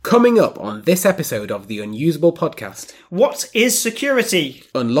Coming up on this episode of the Unusable Podcast. What is security?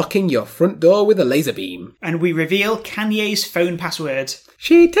 Unlocking your front door with a laser beam. And we reveal Kanye's phone password.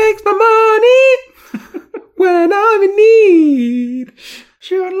 She takes my money when I'm in need.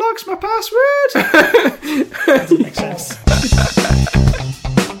 She unlocks my password. Doesn't make sense.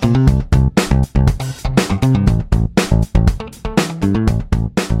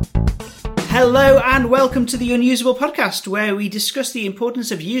 Hello and welcome to the Unusable Podcast, where we discuss the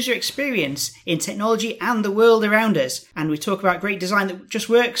importance of user experience in technology and the world around us. And we talk about great design that just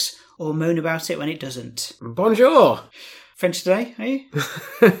works, or moan about it when it doesn't. Bonjour. French today, are you?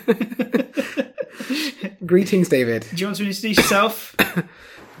 Greetings, David. Do you want to introduce yourself?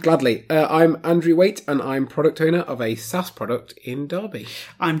 Gladly. I'm Andrew Waite and I'm product owner of a SaaS product in Derby.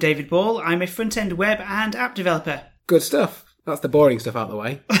 I'm David Ball. I'm a front-end web and app developer. Good stuff. That's the boring stuff out of the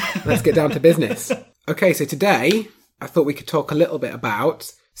way. Let's get down to business. Okay, so today I thought we could talk a little bit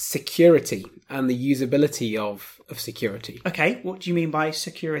about security and the usability of security. Okay, what do you mean by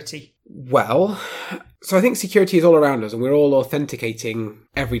security? Well, so I think security is all around us and we're all authenticating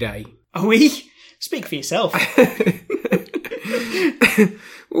every day. Are we? Speak for yourself.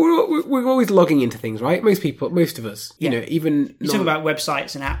 We're always logging into things, right? Most of us, Yeah. even... You talk about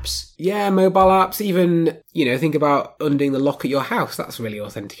websites and apps. Yeah, mobile apps, even, think about undoing the lock at your house. That's really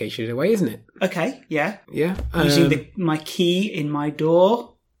authentication in a way, isn't it? Okay, yeah. Yeah. Using my key in my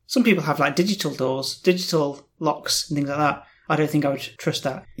door. Some people have digital doors, digital locks and things like that. I don't think I would trust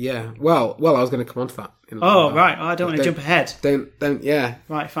that. Yeah. Well, I was going to come on to that. Oh, right. I don't want to jump ahead. Don't, yeah.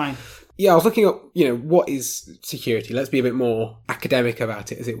 Right, fine. Yeah, I was looking up, what is security? Let's be a bit more academic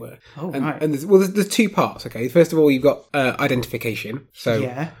about it, as it were. Oh, and, right. And there's two parts, okay? First of all, you've got identification. So,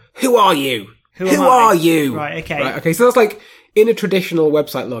 Yeah. who are you? Who am I? are you? Right, okay. Right, okay, so that's like, in a traditional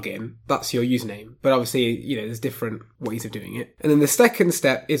website login, that's your username. But obviously, there's different ways of doing it. And then the second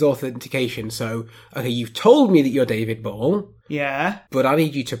step is authentication. So, okay, you've told me that you're David Ball, Yeah. but I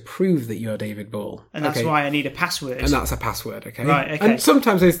need you to prove that you're David Ball. And that's why I need a password. And that's a password, okay? Right, okay. And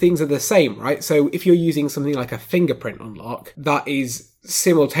sometimes those things are the same, right? So if you're using something like a fingerprint unlock, that is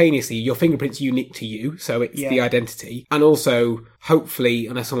simultaneously your fingerprint's unique to you, so it's the identity. And also, hopefully,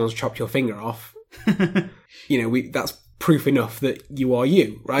 unless someone's chopped your finger off, that's proof enough that you are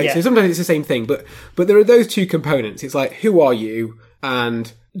you, right? Yeah. So sometimes it's the same thing, but there are those two components. It's like, who are you?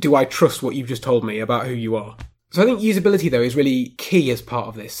 And do I trust what you've just told me about who you are? So I think usability, though, is really key as part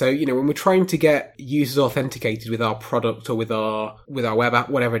of this. So, when we're trying to get users authenticated with our product or with our web app,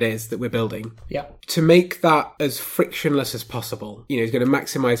 whatever it is that we're building, Yeah. to make that as frictionless as possible, it's going to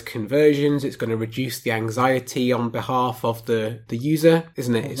maximize conversions, it's going to reduce the anxiety on behalf of the user,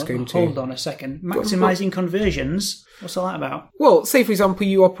 isn't it? It's going to... Hold on a second. Maximising conversions? What's all that about? Well, say, for example,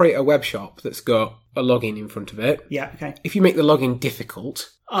 you operate a web shop that's got a login in front of it. Yeah, okay. If you make the login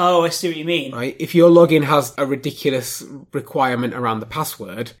difficult... Oh, I see what you mean. Right. If your login has a ridiculous requirement around the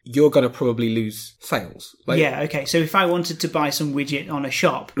password, you're going to probably lose sales. Yeah, okay. So if I wanted to buy some widget on a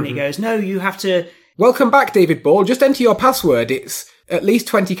shop and it goes, no, you have to... Welcome back, David Ball. Just enter your password. It's at least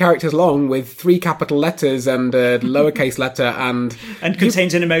 20 characters long with 3 capital letters and a lowercase letter and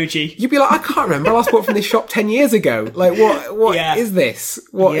contains an emoji. You'd be like, I can't remember. I last bought from this shop 10 years ago. Like, what is this?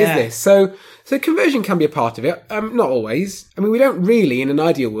 What is this? So conversion can be a part of it. Not always. I mean, we don't really, in an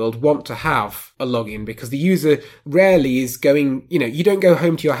ideal world, want to have a login because the user rarely is going, you don't go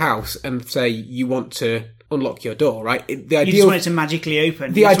home to your house and say you want to unlock your door, right? You just want it to magically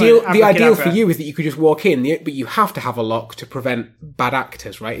open. The ideal for you is that you could just walk in, but you have to have a lock to prevent bad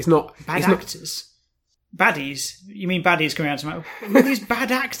actors, right? It's not... actors? Baddies? You mean baddies coming out to my... What are these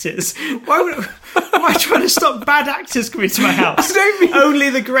bad actors? Why am I trying to stop bad actors coming to my house? I don't mean... Only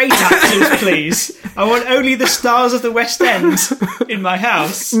the great actors, please. I want only the stars of the West End in my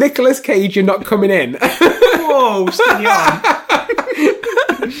house. Nicolas Cage, you're not coming in. Whoa, steady on.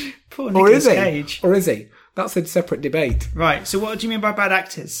 Poor Nicolas Cage. Or is he? That's a separate debate. Right, so what do you mean by bad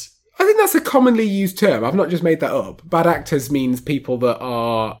actors? I think that's a commonly used term. I've not just made that up. Bad actors means people that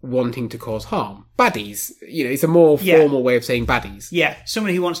are wanting to cause harm. Baddies, it's a more formal way of saying baddies. Yeah,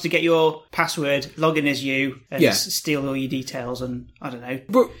 someone who wants to get your password, log in as you, and steal all your details and, I don't know.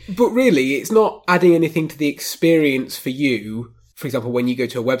 But really, it's not adding anything to the experience for you. For example, when you go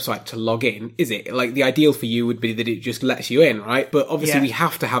to a website to log in, is it? Like, the ideal for you would be that it just lets you in, right? But obviously we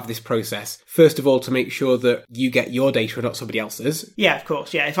have to have this process, first of all, to make sure that you get your data and not somebody else's. Yeah, of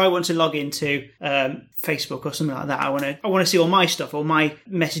course. Yeah, if I want to log into Facebook or something like that, I want to see all my stuff, all my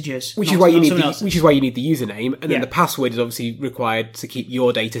messages. Which is why you need the username, and then the password is obviously required to keep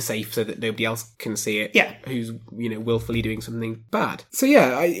your data safe so that nobody else can see it. Yeah, who's willfully doing something bad. So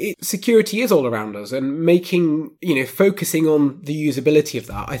security is all around us, and making focusing on the the usability of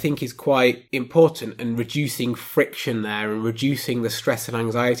that, I think, is quite important, and reducing friction there and reducing the stress and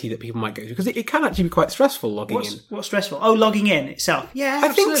anxiety that people might go through, because it can actually be quite stressful logging in. What's stressful? Oh, logging in itself. Yeah,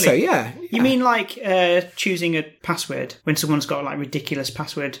 absolutely. I think so, yeah. You mean like choosing a password when someone's got like ridiculous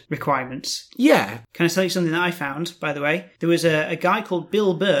password requirements? Yeah. Can I tell you something that I found, by the way? There was a guy called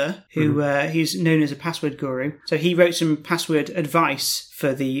Bill Burr, who he's known as a password guru. So he wrote some password advice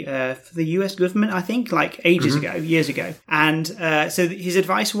for the US government, I think, like ages ago, years ago. And so his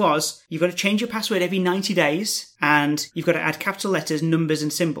advice was, you've got to change your password every 90 days, and you've got to add capital letters, numbers,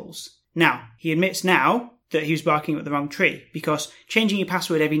 and symbols. Now, he admits now that he was barking up the wrong tree, because changing your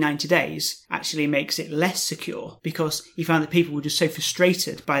password every 90 days actually makes it less secure, because he found that people were just so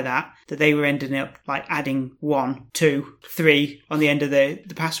frustrated by that they were ending up like adding 1, 2, 3 on the end of the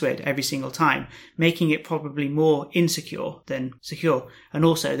password every single time, making it probably more insecure than secure. And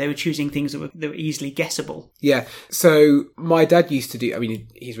also they were choosing things that were easily guessable. Yeah. So my dad used to do, I mean,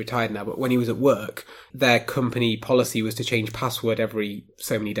 he's retired now, but when he was at work, their company policy was to change password every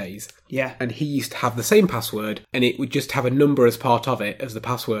so many days. Yeah. And he used to have the same password, and it would just have a number as part of it as the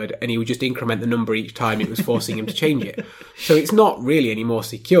password, and he would just increment the number each time it was forcing him to change it. So it's not really any more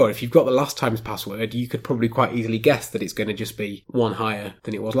secure. If you've got the last time's password, you could probably quite easily guess that it's going to just be one higher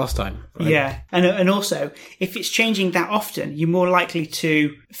than it was last time. Right? Yeah. And also, if it's changing that often, you're more likely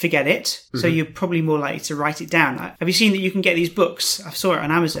to forget it. So you're probably more likely to write it down. Have you seen that you can get these books? I saw it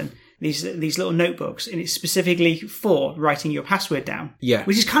on Amazon. These little notebooks, and it's specifically for writing your password down. Yeah.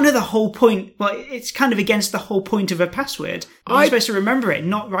 Which is kind of the whole point. Well, it's kind of against the whole point of a password. You're supposed to remember it,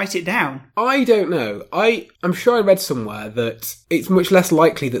 not write it down. I don't know. I'm sure I read somewhere that it's much less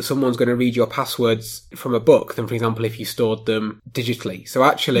likely that someone's going to read your passwords from a book than, for example, if you stored them digitally. So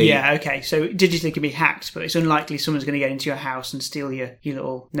actually... Yeah, okay. So digitally can be hacked, but it's unlikely someone's going to get into your house and steal your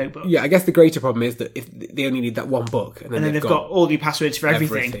little notebook. Yeah, I guess the greater problem is that if they only need that one book, and then they've got all your passwords for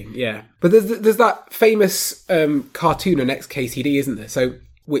everything. Yeah. But there's that famous cartoon on XKCD, isn't there? So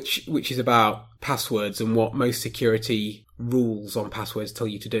which is about passwords and what most security rules on passwords tell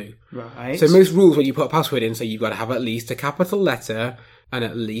you to do. Right. So most rules when you put a password in, so you've got to have at least a capital letter and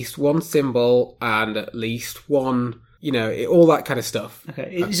at least one symbol and at least one, all that kind of stuff.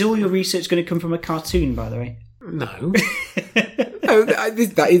 Okay. Is all your research going to come from a cartoon, by the way? No. No,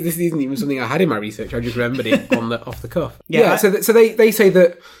 this isn't even something I had in my research. I just remembered it off the cuff. Yeah. So they say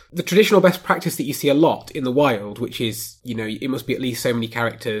that the traditional best practice that you see a lot in the wild, which is, it must be at least so many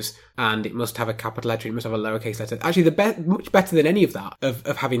characters, and it must have a capital letter, it must have a lowercase letter. Actually, much better than any of that,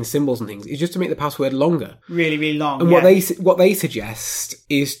 of having symbols and things, is just to make the password longer. Really, really long. And what they suggest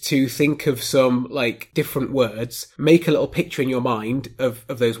is to think of some, different words, make a little picture in your mind of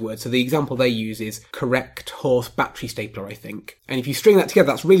those words. So the example they use is correct horse battery stapler, I think. And if you string that together,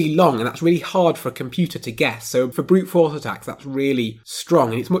 that's really long, and that's really hard for a computer to guess. So for brute force attacks, that's really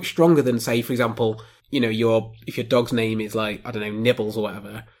strong, and it's much stronger than, say, for example, if your dog's name is Nibbles or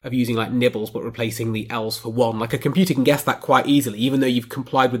whatever, of using Nibbles but replacing the L's for one. A computer can guess that quite easily, even though you've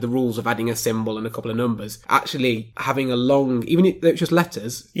complied with the rules of adding a symbol and a couple of numbers. Actually, having a long, even if it's just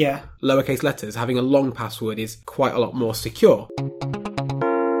letters, lowercase letters, having a long password is quite a lot more secure.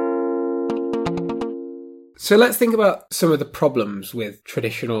 So let's think about some of the problems with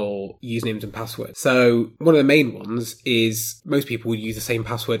traditional usernames and passwords. So one of the main ones is most people would use the same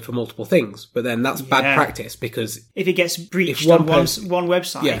password for multiple things, but then that's bad practice, because if it gets breached on one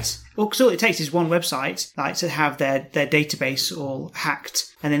website, well, because all it takes is one website to have their database all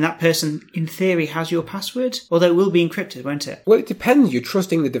hacked, and then that person, in theory, has your password, although it will be encrypted, won't it? Well, it depends. You're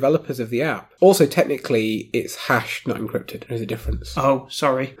trusting the developers of the app. Also, technically, it's hashed, not encrypted. There's a difference. Oh,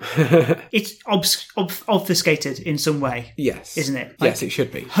 sorry. It's obfuscated in some way. Yes. Isn't it? Yes, it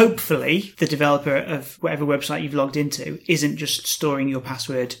should be. Hopefully, the developer of whatever website you've logged into isn't just storing your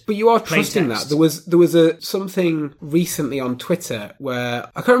password. But you are trusting that. There was something recently on Twitter where,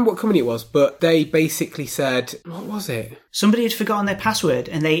 I can't remember what company it was, but they basically said, what was it? Somebody had forgotten their password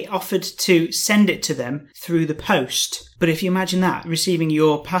and they offered to send it to them through the post. But if you imagine that, receiving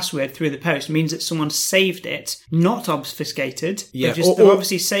your password through the post means that someone saved it, not obfuscated. Yeah, they've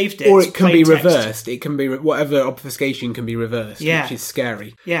obviously saved it. Or it can be reversed. It can be, whatever obfuscation can be reversed, which is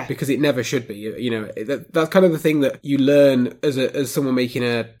scary. Yeah. Because it never should be. That's kind of the thing that you learn as someone making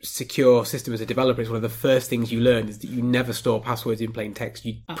a secure system as a developer. Is one of the first things you learn is that you never store passwords in plain text.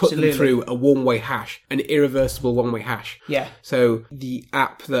 You put them through a one-way hash, an irreversible one-way hash. Yeah. So the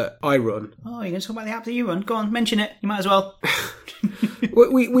app that I run... Oh, you're going to talk about the app that you run? Go on, mention it. You might as well. well.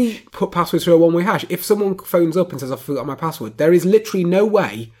 we put passwords through a one-way hash. If someone phones up and says, I've forgotten my password, there is literally no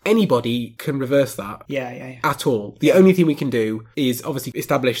way anybody can reverse that. Yeah. At all. The only thing we can do is obviously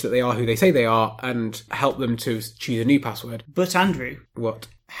establish that they are who they say they are and help them to choose a new password. But Andrew. What?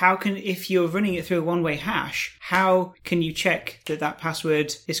 How can, if you're running it through a one-way hash, how can you check that that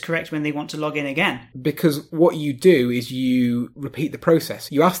password is correct when they want to log in again? Because what you do is you repeat the process.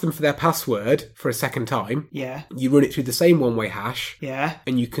 You ask them for their password for a second time. Yeah. You run it through the same one-way hash. Yeah.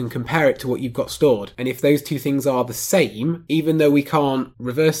 And you can compare it to what you've got stored. And if those two things are the same, even though we can't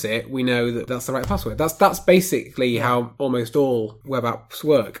reverse it, we know that that's the right password. That's basically how almost all web apps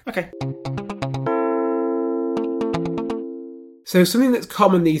work. Okay. So something that's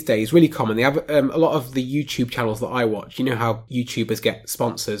common these days, really common, they have a lot of the YouTube channels that I watch. You know how YouTubers get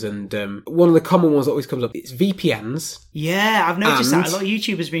sponsors, and one of the common ones that always comes up, it's VPNs. Yeah, I've noticed that. A lot of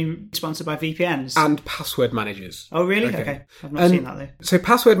YouTubers have been sponsored by VPNs. And password managers. Oh, really? Okay. I've not seen that, though. So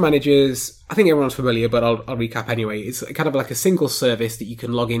password managers, I think everyone's familiar, but I'll recap anyway. It's kind of like a single service that you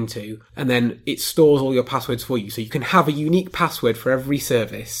can log into, and then it stores all your passwords for you. So you can have a unique password for every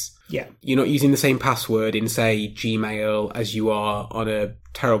service. Yeah. You're not using the same password in, say, Gmail as you are on a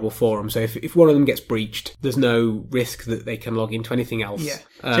terrible forum. So if one of them gets breached, there's no risk that they can log into anything else. Yeah.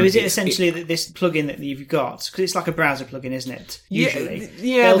 So is it essentially that this plugin that you've got, because it's like a browser plugin, isn't it? Usually.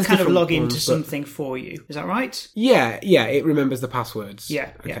 Yeah. They'll kind of log into something for you. Is that right? Yeah. It remembers the passwords.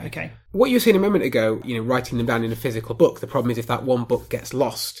 Yeah. Okay. What you were saying a moment ago, writing them down in a physical book, the problem is if that one book gets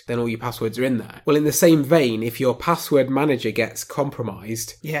lost, then all your passwords are in there. Well, in the same vein, if your password manager gets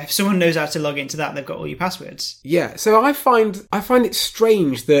compromised... Yeah, if someone knows how to log into that, they've got all your passwords. Yeah, so I find it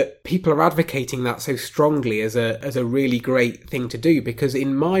strange that people are advocating that so strongly as a really great thing to do, because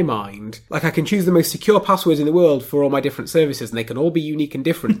in my mind, like, I can choose the most secure passwords in the world for all my different services, and they can all be unique and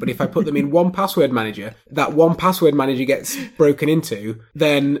different, but if I put them in one password manager, that one password manager gets broken into,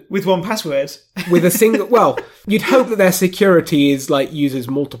 then... With one password? With a single... Well, you'd hope that their security is, like, uses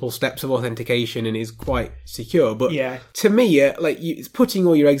multiple steps of authentication and is quite secure, but to me, it's putting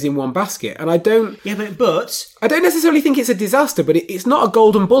all your eggs in one basket, and I don't... Yeah, but... I don't necessarily think it's a disaster, but it's not a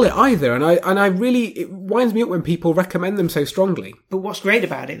golden bullet either, and I really... It winds me up when people recommend them so strongly. But what's great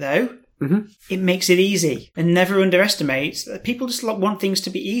about it, though... Mm-hmm. It makes it easy, and never underestimate that people just want things to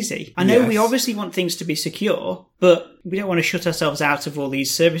be easy. I know we obviously want things to be secure, but we don't want to shut ourselves out of all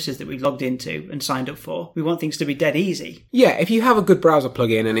these services that we've logged into and signed up for. We want things to be dead easy. Yeah, if you have a good browser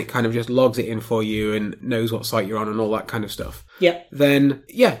plugin and it kind of just logs it in for you and knows what site you're on and all that kind of stuff, then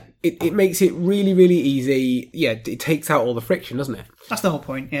it makes it really, really easy. Yeah, it takes out all the friction, doesn't it? That's the whole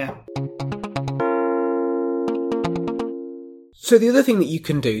point, yeah. So the other thing that you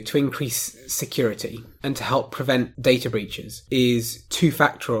can do to increase security and to help prevent data breaches is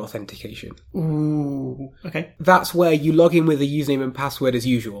two-factor authentication. Ooh, okay. That's where you log in with a username and password as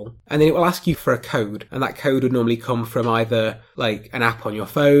usual, and then it will ask you for a code, and that code would normally come from either like an app on your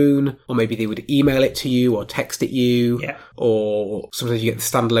phone, or maybe they would email it to you or text it you, or sometimes you get the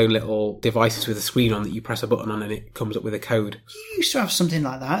standalone little devices with a screen on that you press a button on and it comes up with a code. You used to have something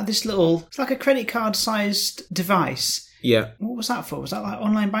like that, it's like a credit card sized device. Yeah. What was that for? Was that like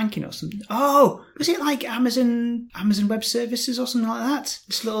online banking or something? Oh, was it like Amazon Web Services or something like that?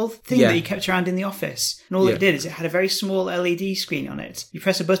 This little thing that you kept around in the office. And all it did is it had a very small LED screen on it. You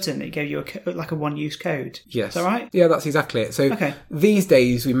press a button, it gave you like a one-use code. Yes. Is that right? Yeah, that's exactly it. So these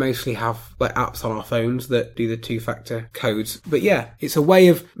days we mostly have like apps on our phones that do the two-factor codes. But yeah, it's a way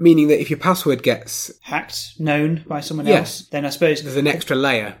of meaning that if your password gets... hacked, known by someone else, then I suppose... There's an extra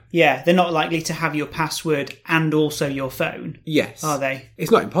layer. Yeah, they're not likely to have your password and also your phone. Yes. Are they?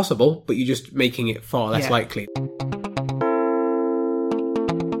 It's not impossible, but you're just making it far less likely.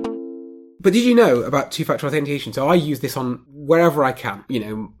 But did you know about two-factor authentication? So I use this on wherever I can.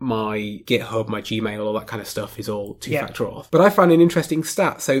 My GitHub, my Gmail, all that kind of stuff is all two-factor auth. But I found an interesting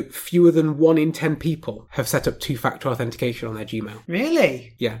stat. So fewer than 1 in 10 people have set up two-factor authentication on their Gmail.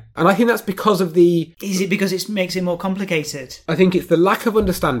 Really? Yeah. And I think that's because of the... Is it because it makes it more complicated? I think it's the lack of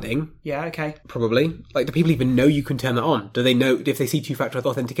understanding. Yeah, okay. Probably. Like, do people even know you can turn that on? Do they know, if they see two-factor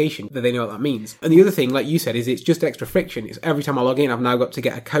authentication, do they know what that means? And the other thing, like you said, is it's just extra friction. It's every time I log in, I've now got to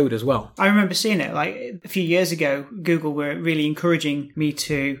get a code as well. I remember seeing it like a few years ago. Google were really encouraging me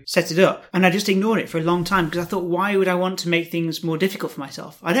to set it up, and I just ignored it for a long time because I thought, why would I want to make things more difficult for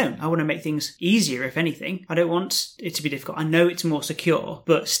myself? I want to make things easier, if anything. I don't want it to be difficult. I know it's more secure,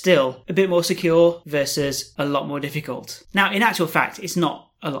 but still a bit more secure versus a lot more difficult. Now, in actual fact, it's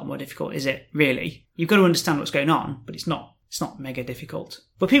not a lot more difficult, is it? Really? You've got to understand what's going on, but it's not mega difficult.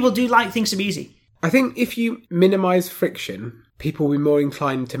 But people do like things to be easy. I think if you minimise friction, people will be more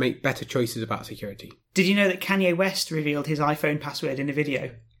inclined to make better choices about security. Did you know that Kanye West revealed his iPhone password in a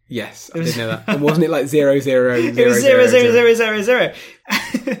video? Yes, I did know that. And wasn't it like 0000? It was 00000.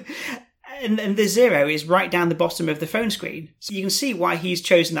 And the 0 is right down the bottom of the phone screen. So you can see why he's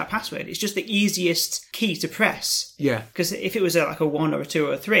chosen that password. It's just the easiest key to press. Yeah. Because if it was like a 1 or a 2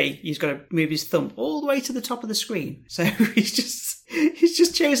 or a 3, he's got to move his thumb all the way to the top of the screen. So he's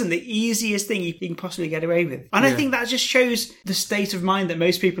just chosen the easiest thing you can possibly get away with. And I think that just shows the state of mind that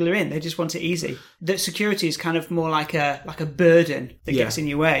most people are in. They just want it easy. That security is kind of more like a burden that gets in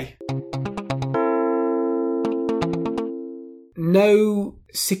your way. No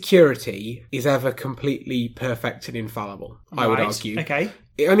security is ever completely perfect and infallible, I would argue. Okay.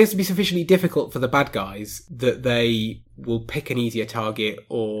 It only has to be sufficiently difficult for the bad guys that they will pick an easier target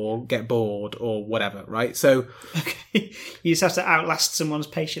or get bored or whatever, right? So... Okay. You just have to outlast someone's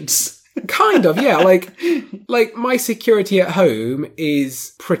patience. Kind of, yeah. Like my security at home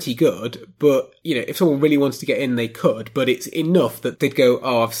is pretty good, but, you know, if someone really wants to get in, they could, but it's enough that they'd go,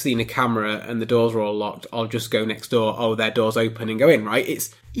 oh, I've seen a camera and the doors are all locked, I'll just go next door, oh, their door's open and go in, right?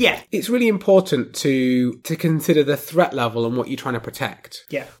 It's really important to consider the threat level and what you're trying to protect.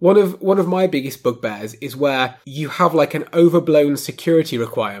 Yeah. One of my biggest bugbears is where you have like an overblown security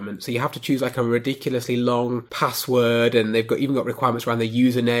requirement. So you have to choose like a ridiculously long password, and they've even got requirements around the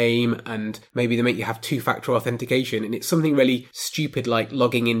username, and maybe they make you have two-factor authentication, and it's something really stupid like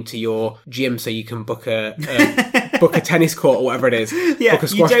logging into your gym so you can book a tennis court or whatever it is. Yeah, book a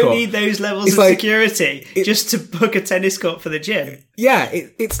squash you don't court. need those levels of security just to book a tennis court for the gym. Yeah,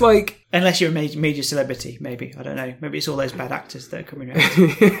 it's like... Unless you're a major celebrity, maybe. I don't know. Maybe it's all those bad actors that are coming around.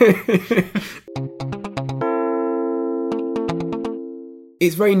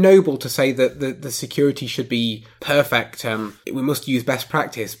 It's very noble to say that the security should be perfect. We must use best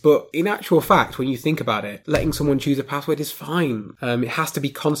practice. But in actual fact, when you think about it, letting someone choose a password is fine. It has to be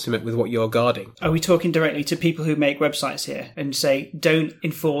consummate with what you're guarding. Are we talking directly to people who make websites here and say, don't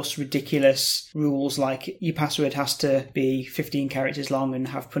enforce ridiculous rules like your password has to be 15 characters long and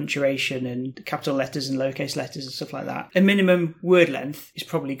have punctuation and capital letters and lowercase letters and stuff like that? A minimum word length is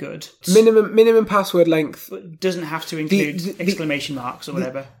probably good. Minimum password length. But doesn't have to include exclamation marks or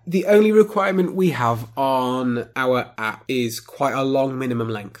whatever. The only requirement we have on our app is quite a long minimum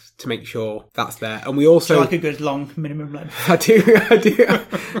length to make sure that's there. And we also... Do you like a good long minimum length? I do.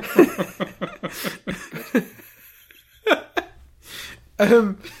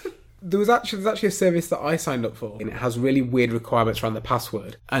 There's actually a service that I signed up for, and it has really weird requirements around the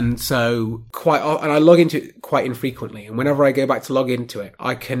password. And so I log into it quite infrequently. And whenever I go back to log into it,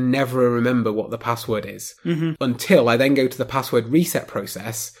 I can never remember what the password is until I then go to the password reset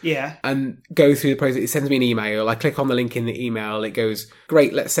process. Yeah. And go through the process. It sends me an email. I click on the link in the email. It goes,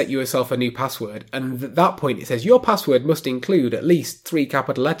 great, let's set yourself a new password. And at that point, it says your password must include at least 3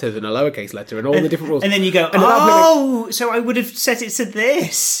 capital letters and a lowercase letter and all the different rules. And then you go, so I would have set it to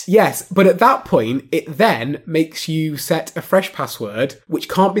this. Yes, but at that point, it then makes you set a fresh password, which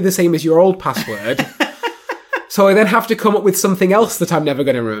can't be the same as your old password. So I then have to come up with something else that I'm never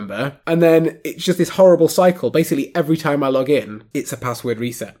going to remember. And then it's just this horrible cycle. Basically, every time I log in, it's a password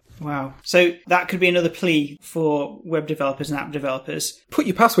reset. Wow. So that could be another plea for web developers and app developers. Put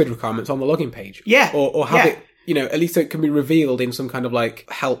your password requirements on the login page. Yeah. Or have it... You know, at least so it can be revealed in some kind of like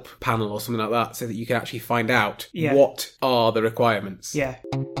help panel or something like that so that you can actually find out what are the requirements. Yeah.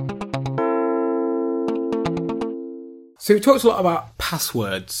 So we talked a lot about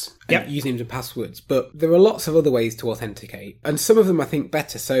passwords and usernames and passwords, but there are lots of other ways to authenticate, and some of them I think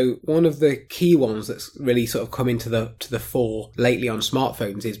better. So one of the key ones that's really sort of come into the fore lately on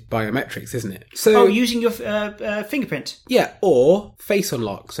smartphones is biometrics, isn't it? So using your fingerprint. Yeah, or face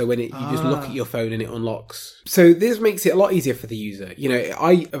unlock. So when you just look at your phone and it unlocks. So this makes it a lot easier for the user. You know,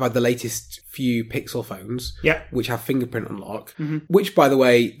 I have had the latest few Pixel phones, which have fingerprint unlock, which, by the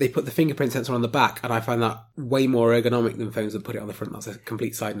way, they put the fingerprint sensor on the back, and I find that way more ergonomic than phones that put it on the front. That's a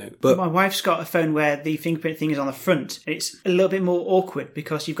complete side note. But my wife's got a phone where the fingerprint thing is on the front, and it's a little bit more awkward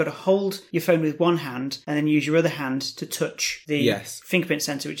because you've got to hold your phone with one hand and then use your other hand to touch the fingerprint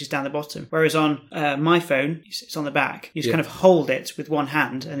sensor, which is down the bottom. Whereas on my phone, it's on the back. You just kind of hold it with one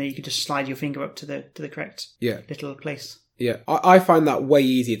hand, and then you can just slide your finger up to the correct little place. Yeah, I find that way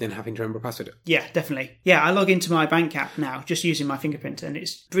easier than having to remember a password. Yeah, definitely. Yeah, I log into my bank app now just using my fingerprint, and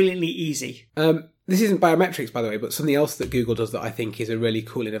it's brilliantly easy. This isn't biometrics, by the way, but something else that Google does that I think is a really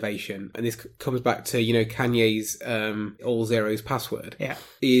cool innovation, and this comes back to, Kanye's all zeros password,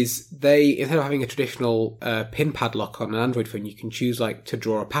 is they, instead of having a traditional pin padlock on an Android phone, you can choose to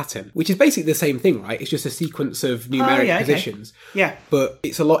draw a pattern, which is basically the same thing, right? It's just a sequence of numeric positions. Yeah. But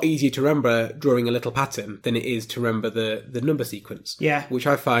it's a lot easier to remember drawing a little pattern than it is to remember the number sequence. Yeah. Which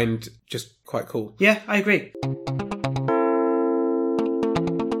I find just quite cool. Yeah, I agree.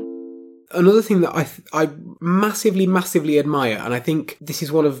 Another thing that I massively, massively admire, and I think this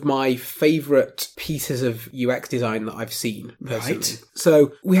is one of my favourite pieces of UX design that I've seen personally. Right.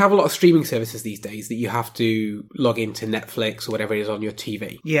 So we have a lot of streaming services these days that you have to log into Netflix or whatever it is on your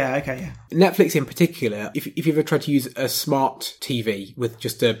TV. Yeah, okay, yeah. Netflix in particular, if you've ever tried to use a smart TV with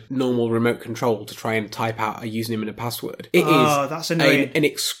just a normal remote control to try and type out a username and a password, it is that's annoying. An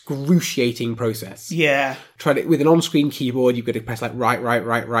excruciating process. Yeah. Tried it with an on-screen keyboard, you've got to press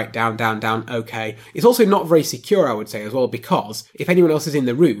right, down, okay. It's also not very secure, I would say, as well, because if anyone else is in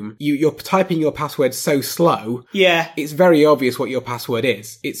the room, you're typing your password so slow, it's very obvious what your password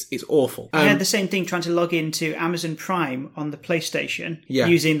is. It's awful. I had the same thing trying to log into Amazon Prime on the PlayStation,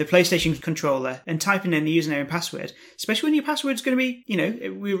 using the PlayStation controller and typing in the username and password, especially when your password's going to be,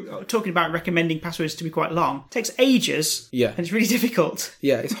 we were talking about recommending passwords to be quite long. It takes ages. Yeah. And it's really difficult.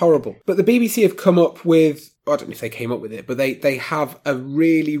 Yeah, it's horrible. But the BBC have come up with, I don't know if they came up with it, but they have a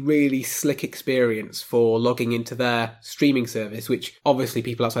really, really slick experience for logging into their streaming service, which obviously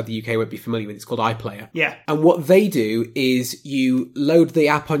people outside the UK won't be familiar with. It's called iPlayer. Yeah. And what they do is you load the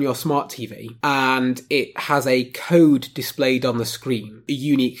app on your smart TV and it has a code displayed on the screen, a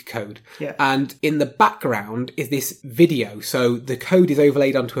unique code. Yeah. And in the background is this video. So the code is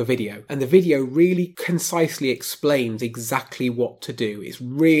overlaid onto a video and the video really concisely explains exactly what to do. It's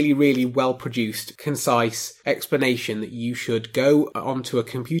really, really well produced, concise explanation that you should go onto a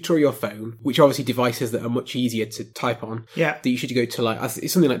computer or your phone, which are obviously devices that are much easier to type on. Yeah. That you should go to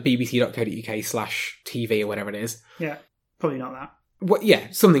it's something like bbc.co.uk/TV or whatever it is. Yeah. Probably not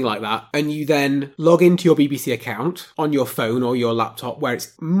that. Something like that. And you then log into your BBC account on your phone or your laptop where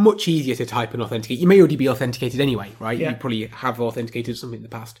it's much easier to type and authenticate. You may already be authenticated anyway, right? Yeah. You probably have authenticated something in the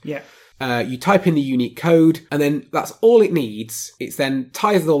past. Yeah. You type in the unique code, and then that's all it needs. It then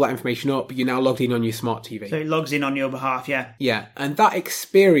ties all that information up. You're now logged in on your smart TV. So it logs in on your behalf, yeah. Yeah, and that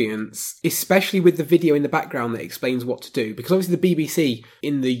experience, especially with the video in the background that explains what to do, because obviously the BBC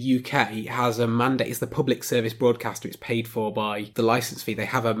in the UK has a mandate. It's the public service broadcaster. It's paid for by the licence fee. They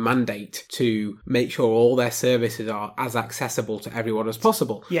have a mandate to make sure all their services are as accessible to everyone as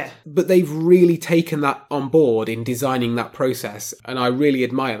possible. Yeah. But they've really taken that on board in designing that process, and I really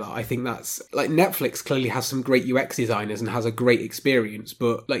admire that. I think that's Netflix clearly has some great UX designers and has a great experience,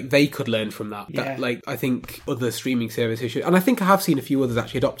 but they could learn from that. Yeah. I think other streaming services should, and I think I have seen a few others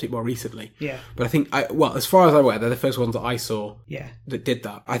actually adopt it more recently. Yeah. But I think, as far as I'm aware, they're the first ones that I saw that did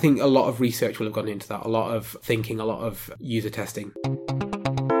that. I think a lot of research will have gone into that, a lot of thinking, a lot of user testing.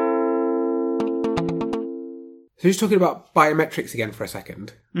 So just talking about biometrics again for a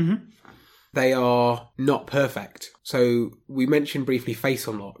second. Mm-hmm. They are not perfect. So we mentioned briefly face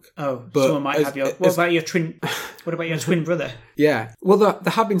unlock. Oh, but someone might have your... What about your twin brother? Yeah. Well,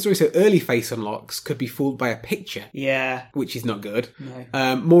 there have been stories. So early face unlocks could be fooled by a picture. Yeah. Which is not good.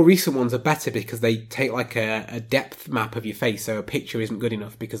 No. More recent ones are better because they take a depth map of your face. So a picture isn't good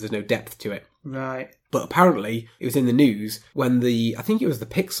enough because there's no depth to it. Right. But apparently, it was in the news when I think it was the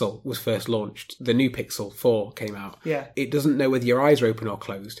Pixel was first launched. The new Pixel 4 came out. Yeah. It doesn't know whether your eyes are open or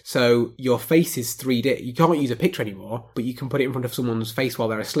closed. So your face is 3D. You can't use a picture anymore, but you can put it in front of someone's face while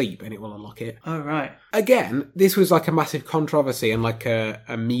they're asleep and it will unlock it. Oh, right. Again, this was a massive controversy and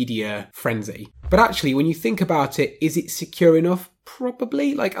a media frenzy. But actually, when you think about it, is it secure enough?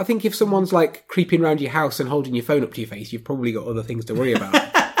 Probably. I think if someone's creeping around your house and holding your phone up to your face, you've probably got other things to worry about.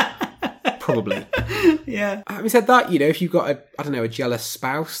 Probably. Yeah. Having said that, if you've got a jealous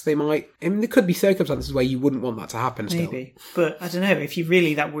spouse, they might... I mean, there could be circumstances where you wouldn't want that to happen still. Maybe. But I don't know, if you're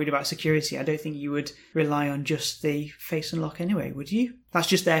really that worried about security, I don't think you would rely on just the face unlock anyway, would you? That's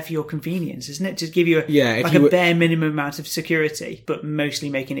just there for your convenience, isn't it? Just give you a bare minimum amount of security, but mostly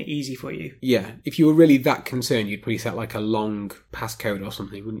making it easy for you. Yeah. If you were really that concerned, you'd probably set a long passcode or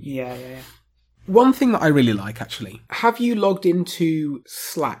something, wouldn't you? Yeah. One thing that I really like, actually, have you logged into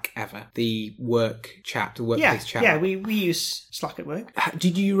Slack ever? The work chat, the workplace chat? Yeah, we use Slack at work.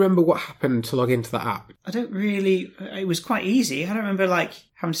 Did you remember what happened to log into that app? I don't really... It was quite easy. I don't remember,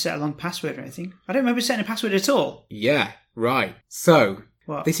 having to set a long password or anything. I don't remember setting a password at all. Yeah, right. So,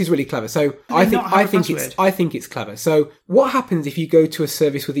 What? This is really clever. So I think it's clever. So what happens if you go to a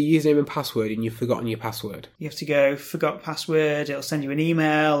service with a username and password and you've forgotten your password? You have to go forgot password. It'll send you an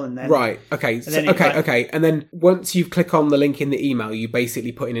email and then right. Okay. Okay. And then once you click on the link in the email, you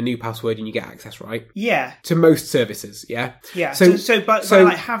basically put in a new password and you get access, right? Yeah. To most services, yeah. Yeah. So by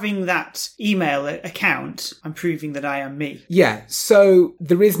like having that email account, I'm proving that I am me. Yeah. So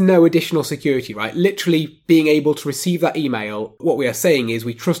there is no additional security, right? Literally being able to receive that email. What we are saying is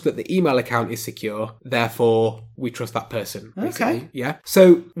we trust that the email account is secure, therefore we trust that person. Basically. Okay. Yeah.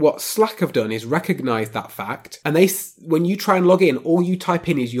 So what Slack have done is recognize that fact, and when you try and log in, all you type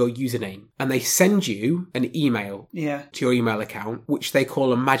in is your username, and they send you an email to your email account, which they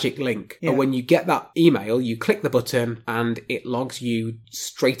call a magic link. Yeah. And when you get that email, you click the button and it logs you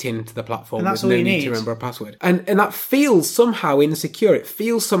straight into the platform with no need to remember a password. And that feels somehow insecure. It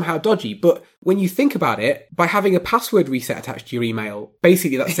feels somehow dodgy, but when you think about it, by having a password reset attached to your email,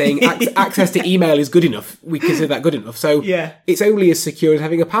 basically that's saying access to email is good enough. We consider that good enough. So it's only as secure as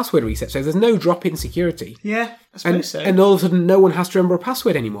having a password reset. So there's no drop in security. Yeah, I suppose so. And all of a sudden, no one has to remember a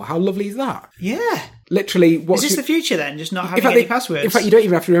password anymore. How lovely is that? Yeah. Literally, is this the future then? Just not having any passwords? In fact, you don't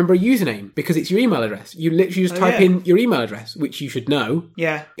even have to remember a username because it's your email address. You literally just type in your email address, which you should know.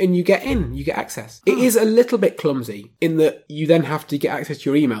 Yeah. And you get access. It is a little bit clumsy in that you then have to get access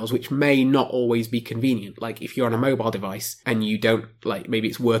to your emails, which may not always be convenient. Like if you're on a mobile device and you don't, like maybe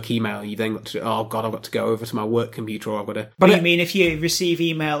it's work email, you then got to, oh God, I've got to go over to my work computer or I've got to... But you mean if you receive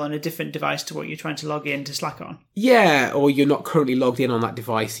email on a different device to what you're trying to log in to Slack on? Yeah, or you're not currently logged in on that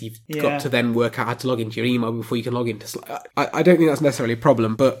device. You've got to then work out how to log into your email before you can log into Slack. I don't think that's necessarily a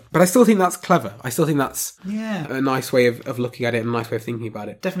problem, but I still think that's clever. I still think that's a nice way of looking at it and a nice way of thinking about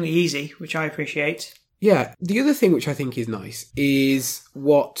it. Definitely easy, which I appreciate. Yeah. The other thing which I think is nice is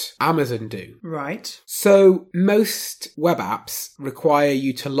what Amazon do. Right. So most web apps require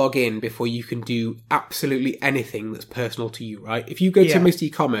you to log in before you can do absolutely anything that's personal to you, right? If you go to most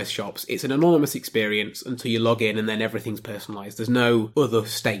e-commerce shops, it's an anonymous experience until you log in and then everything's personalized. There's no other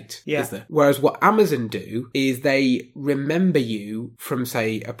state, is there? Whereas what Amazon do is they remember you from,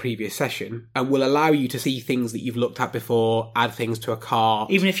 say, a previous session and will allow you to see things that you've looked at before, add things to a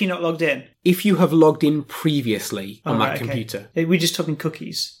cart. Even if you're not logged in? If you have logged in previously on that computer. We're just talking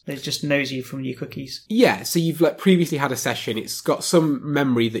cookies. It just knows you from your cookies. Yeah, so you've previously had a session. It's got some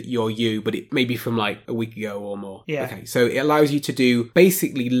memory that you're you, but it may be from a week ago or more. Yeah. Okay, so it allows you to do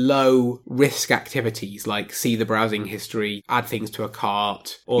basically low risk activities like see the browsing history, add things to a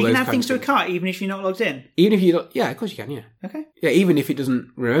cart. You can add things to a cart even if you're not logged in? Even if you're not, yeah, of course you can, yeah. Okay. Yeah, even if it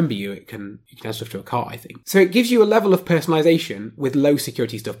doesn't remember you, you can add stuff to a cart, I think. So it gives you a level of personalization with low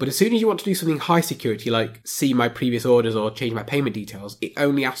security stuff, but as soon as you want to do something high security, like see my previous orders or change my payment details, it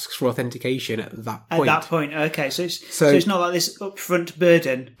only asks for authentication at that point. At that point, okay. So it's not like this upfront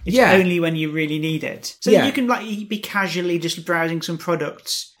burden. It's only when you really need it. So you can be casually just browsing some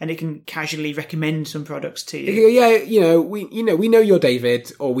products and it can casually recommend some products to you. Yeah, we know you're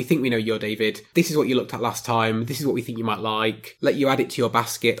David, or we think we know you're David. This is what you looked at last time. This is what we think you might like. Let you add it to your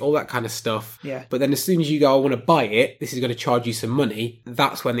basket, all that kind of stuff. Yeah. But then as soon as you go, I want to buy it, this is going to charge you some money.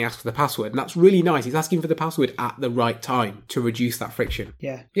 That's when they ask for the password. And that's really nice. It's asking for the password at the right time to reduce that friction.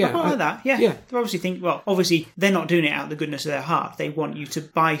 Yeah. Yeah. I like that. Yeah. They obviously they're not doing it out of the goodness of their heart. They want you to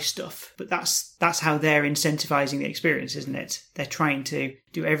buy stuff. But that's how they're incentivizing the experience, isn't it? They're trying to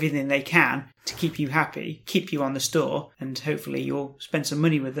do everything they can to keep you happy, keep you on the store, and hopefully you'll spend some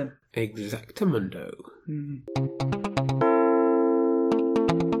money with them. Exactamundo.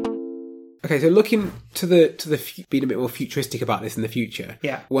 Okay, so looking to being a bit more futuristic about this in the future.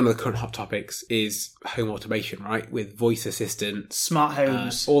 Yeah. One of the current hot topics is home automation, right? With voice assistants, smart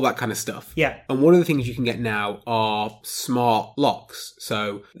homes, all that kind of stuff. Yeah. And one of the things you can get now are smart locks.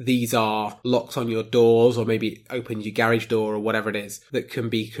 So these are locks on your doors, or maybe it opens your garage door or whatever it is, that can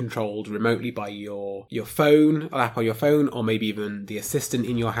be controlled remotely by your phone, an app on your phone, or maybe even the assistant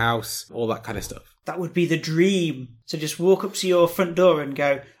in your house, all that kind of stuff. That would be the dream. So just walk up to your front door and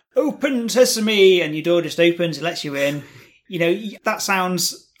go, "Open sesame," and your door just opens, it lets you in. That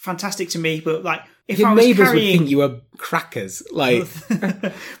sounds fantastic to me, but if your I was neighbours would think you were crackers.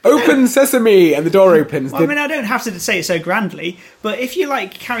 Open sesame, and the door opens. Well, I don't have to say it so grandly, but if you're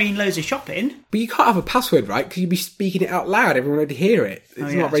carrying loads of shopping... But you can't have a password, right? Because you'd be speaking it out loud, everyone would hear it.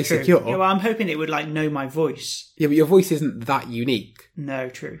 It's not very secure. Yeah, well, I'm hoping it would know my voice. Yeah, but your voice isn't that unique. No,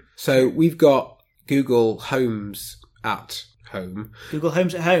 true. So we've got Google Homes at home. Google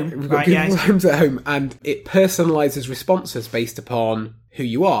Homes at home. We've got Google Homes at home, and it personalises responses based upon who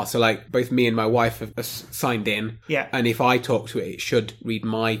you are. So like both me and my wife have signed in. Yeah. And if I talk to it, it should read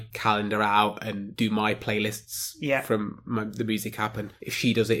my calendar out and do my playlists from the music app. And if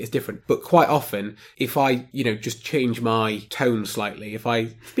she does it, it's different. But quite often, if I, just change my tone slightly, if I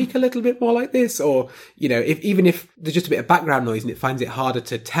speak a little bit more like this, or, even if there's just a bit of background noise and it finds it harder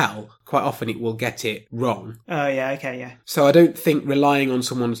to tell, quite often it will get it wrong. Oh, yeah, okay, yeah. So I don't think relying on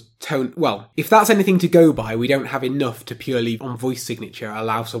someone's tone... Well, if that's anything to go by, we don't have enough to purely, on voice signature,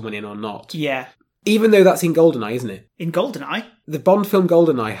 allow someone in or not. Yeah. Even though that's in GoldenEye, isn't it? In GoldenEye? The Bond film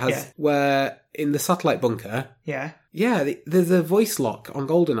GoldenEye has... Where in the satellite bunker... Yeah. Yeah, there's a voice lock on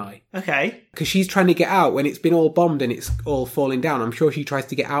GoldenEye. Okay. Because she's trying to get out when it's been all bombed and it's all falling down. I'm sure she tries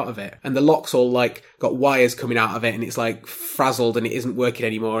to get out of it. And the lock's all, got wires coming out of it and it's, frazzled and it isn't working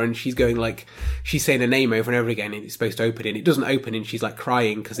anymore. And she's going, she's saying her name over and over again and it's supposed to open and it doesn't open and she's,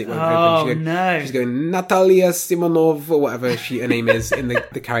 crying because it won't open. She's going, Natalia Simonov, or whatever her name is in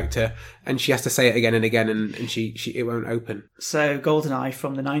the character. And she has to say it again and again and it won't open. So, GoldenEye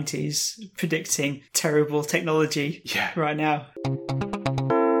from the 90s, predicting terrible technology right now.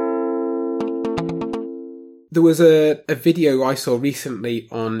 There was a video I saw recently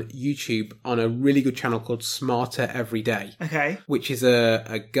on YouTube on a really good channel called Smarter Every Day. Okay. Which is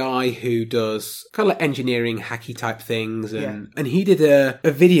a guy who does kind of engineering, hacky type things. And he did a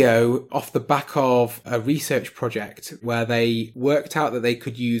video off the back of a research project where they worked out that they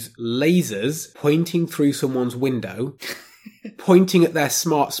could use lasers pointing through someone's window pointing at their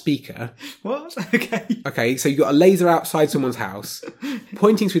smart speaker. What? Okay. Okay, so you've got a laser outside someone's house,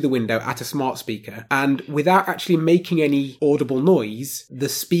 pointing through the window at a smart speaker, and without actually making any audible noise, the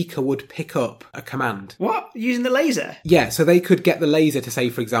speaker would pick up a command. What? Using the laser? Yeah, so they could get the laser to say,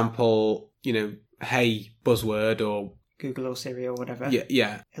 for example, hey, buzzword, or Google or Siri or whatever.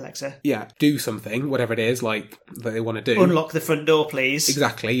 Yeah. Alexa. Yeah, do something, whatever it is, that they want to do. Unlock the front door, please.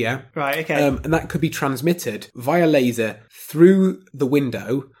 Exactly, yeah. Right, okay. And that could be transmitted via laser through the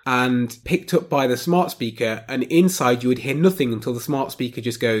window and picked up by the smart speaker, and inside you would hear nothing until the smart speaker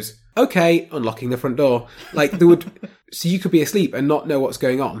just goes, okay, unlocking the front door. So you could be asleep and not know what's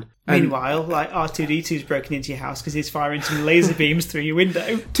going on. Meanwhile, R2-D2's broken into your house because he's firing some laser beams through your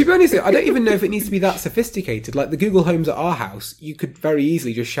window. To be honest, I don't even know if it needs to be that sophisticated. Like the Google Homes at our house, you could very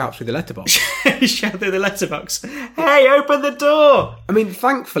easily just shout through the letterbox. Shout through the letterbox. Hey, open the door! I mean,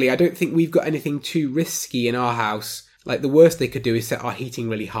 thankfully, I don't think we've got anything too risky in our house. The worst they could do is set our heating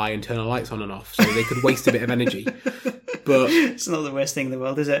really high and turn our lights on and off, so they could waste a bit of energy. But it's not the worst thing in the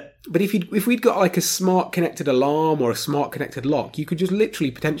world, is it? But if we'd got a smart connected alarm or a smart connected lock, you could just literally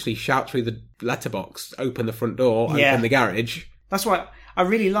potentially shout through the letterbox, open the front door, open the garage. That's why I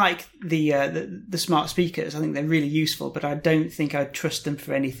really like the smart speakers. I think they're really useful, but I don't think I'd trust them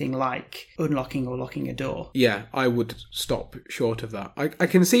for anything like unlocking or locking a door. Yeah, I would stop short of that. I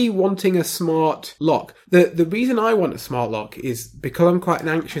can see wanting a smart lock. The reason I want a smart lock is because I'm quite an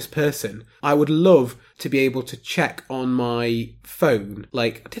anxious person. I would love to be able to check on my phone,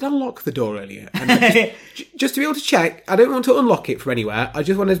 did I lock the door earlier? And just to be able to check. I don't want to unlock it from anywhere. I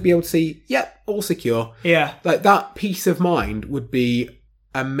just want to be able to see, yep, all secure. Yeah. That peace of mind would be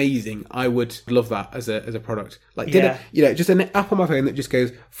amazing. I would love that as a product. Just an app on my phone that just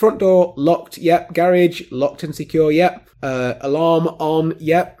goes, front door locked, yep, garage locked and secure, yep, alarm on,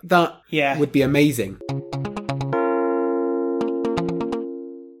 yep, that would be amazing.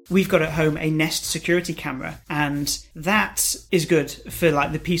 We've got at home a Nest security camera, and that is good for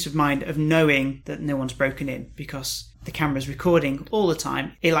the peace of mind of knowing that no one's broken in, because the camera's recording all the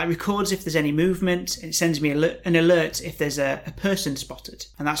time. It records if there's any movement, and it sends me an alert if there's a person spotted.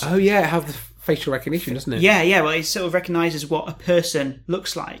 And that's it has the facial recognition, doesn't it? Yeah. Well, it sort of recognises what a person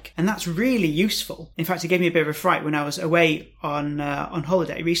looks like, and that's really useful. In fact, it gave me a bit of a fright when I was away on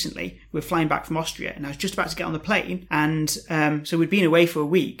holiday recently. We were flying back from Austria, and I was just about to get on the plane, and so we'd been away for a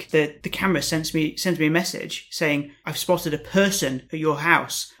week. The camera sends me a message saying, "I've spotted a person at your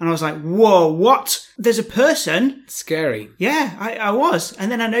house," and I was like, "Whoa, what? There's a person?" Scary. Yeah, I was,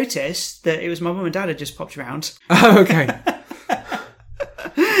 and then I noticed that it was my mum and dad had just popped around. Oh, okay.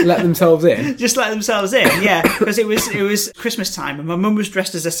 Let themselves in? Just let themselves in, yeah. Because it was Christmas time and my mum was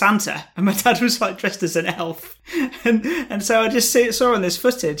dressed as a Santa and my dad was dressed as an elf. And so I just saw on this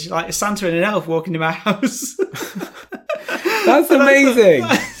footage a Santa and an elf walking in my house. That's amazing.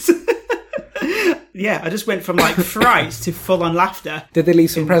 Yeah, I just went from fright to full-on laughter. Did they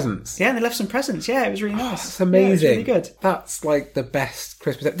leave some presents? Yeah, they left some presents. Yeah, it was really nice. That's amazing. Yeah, it was really good. That's the best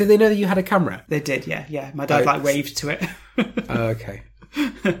Christmas. Did they know that you had a camera? They did, yeah. My dad waved to it. Okay.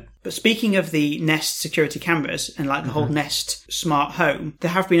 But speaking of the Nest security cameras and the whole Nest smart home,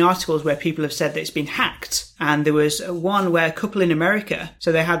 there have been articles where people have said that it's been hacked And there was one where a couple in America,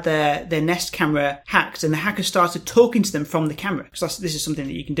 so they had their Nest camera hacked, and the hacker started talking to them from the camera. Because this is something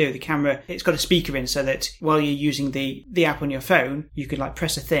that you can do. The camera, it's got a speaker in, so that while you're using the app on your phone, you could like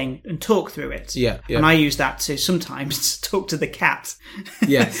press a thing and talk through it. Yeah. And I use that to sometimes talk to the cat.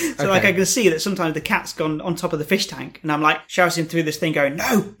 Yes. So like I can see that sometimes the cat's gone on top of the fish tank, and I'm like shouting through this thing going,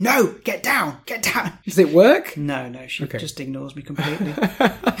 no, get down. Does it work? No, she just ignores me completely.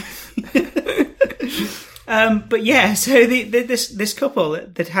 But yeah, so this couple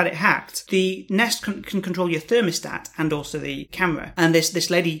that had it hacked, the Nest can control your thermostat and also the camera. And this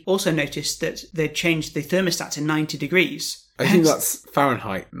lady also noticed that they'd changed the thermostat to 90 degrees. I think that's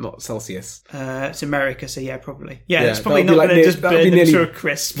Fahrenheit, not Celsius. It's America, so yeah, probably. Yeah, it's probably not going to just burn them to a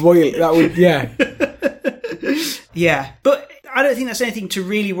crisp. That would, yeah. Yeah, but I don't think that's anything to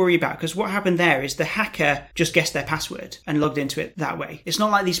really worry about, because what happened there is the hacker just guessed their password and logged into it that way. It's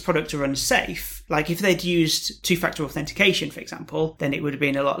not like these products are unsafe. Like if they'd used two-factor authentication, for example, then it would have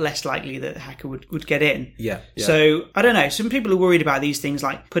been a lot less likely that the hacker would get in. Yeah. So, I don't know. Some people are worried about these things,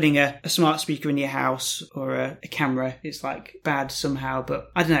 like putting a smart speaker in your house or a camera. It's like bad somehow,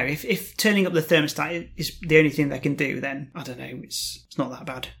 but I don't know. If turning up the thermostat is the only thing they can do, then I don't know. It's not that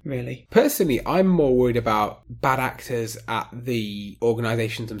bad, really. Personally, I'm more worried about bad actors at the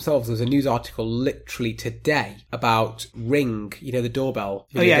organisations themselves. There's a news article literally today about Ring, the doorbell,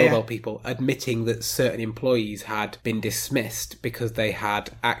 doorbell people, admitting that certain employees had been dismissed because they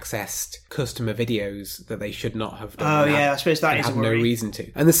had accessed customer videos that they should not have done. Oh yeah, I suppose that is a worry. No reason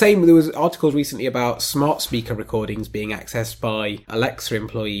to. And the same, there was articles recently about smart speaker recordings being accessed by Alexa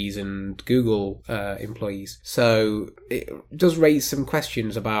employees and Google employees. So it does raise some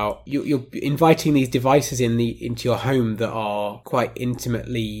questions about you're inviting these devices into your home that are quite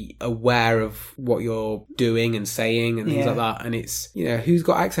intimately aware of what you're doing and saying and things like that. And it's, who's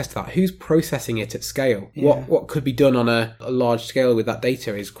got access to that? Who's processing it at scale? Yeah. What could be done on a large scale with that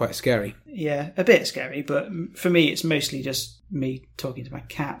data is quite scary. Yeah, a bit scary, but for me it's mostly just me talking to my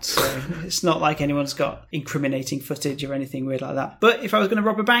cat, so it's not like anyone's got incriminating footage or anything weird like that. But if I was going to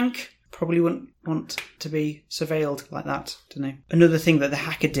rob a bank, probably wouldn't want to be surveilled like that. Don't know. Another thing that the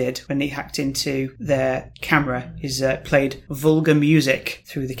hacker did when he hacked into their camera is played vulgar music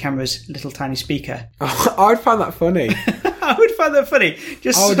through the camera's little tiny speaker. Oh, I would find that funny. I would find that funny.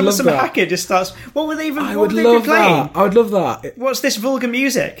 Just some hacker just starts. What would they even? I would love that. I would love that. What's this vulgar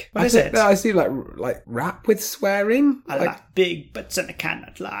music? What is it? I see like rap with swearing. I like big butts and I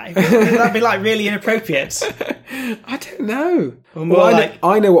cannot lie. That'd be like really inappropriate. I don't know.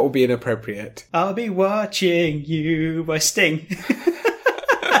 I know what would be inappropriate. I'll be watching you by Sting.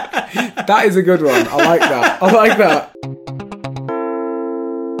 That is a good one. I like that.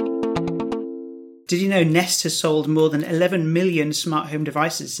 Did you know Nest has sold more than 11 million smart home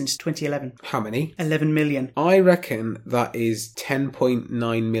devices since 2011? How many? 11 million. I reckon that is 10.9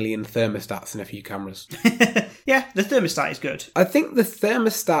 million thermostats and a few cameras. Yeah, the thermostat is good. I think the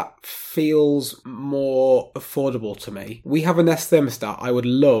thermostat feels more affordable to me. We have a Nest thermostat. I would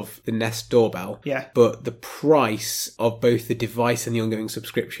love the Nest doorbell. Yeah. But the price of both the device and the ongoing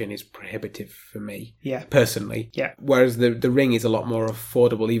subscription is prohibitive for me. Yeah. Personally. Yeah. Whereas the Ring is a lot more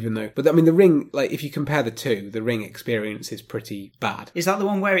affordable, even though... But I mean, the Ring, like, if you compare the two, the Ring experience is pretty bad. Is that the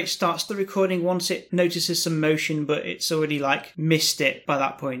one where it starts the recording once it notices some motion, but it's already, like, missed it by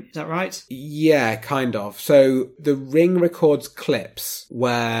that point? Is that right? Yeah, kind of. So the Ring records clips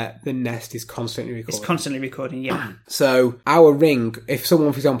where the Nest is constantly recording. It's constantly recording, yeah. So our Ring, if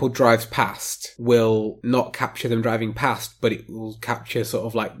someone, for example, drives past, will not capture them driving past, but it will capture sort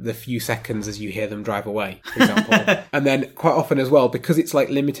of like the few seconds as you hear them drive away, for example. And then quite often as well, because it's like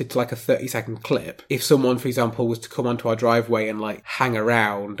limited to like a 30-second clip, if someone, for example, was to come onto our driveway and like hang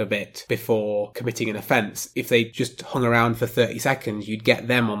around a bit before committing an offence, if they just hung around for 30 seconds, you'd get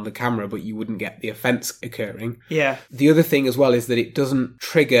them on the camera, but you wouldn't get the offence occurring. Yeah. The other thing as well is that it doesn't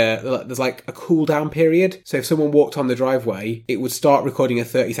trigger, there's like a cool down period. So if someone walked on the driveway, it would start recording a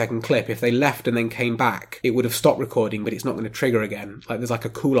 30-second clip. If they left and then came back, it would have stopped recording, but it's not going to trigger again. Like there's like a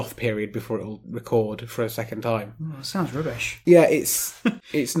cool off period before it'll record for a second time. Oh, sounds rubbish. Yeah,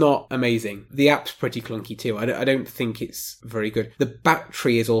 it's not amazing. The app's pretty clunky too. I don't think it's very good. The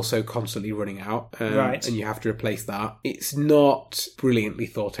battery is also constantly running out. Right. And you have to replace that. It's not brilliantly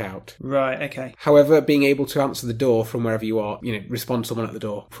thought out. Right, okay. However, being able to answer the door from wherever you are, respond to someone at the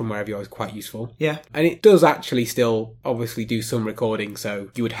door from wherever you are is quite useful. Yeah. And it does actually still obviously do some recording, so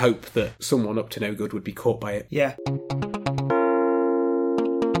you would hope that someone up to no good would be caught by it. Yeah.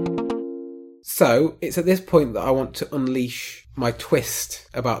 So it's at this point that I want to unleash my twist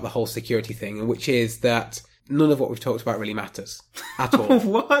about the whole security thing, which is that none of what we've talked about really matters at all.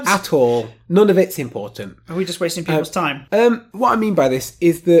 What? At all. None of it's important. Are we just wasting people's time? What I mean by this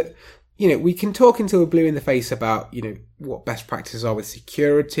is that, we can talk until we're blue in the face about, what best practices are with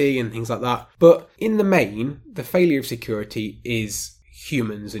security and things like that. But in the main, the failure of security is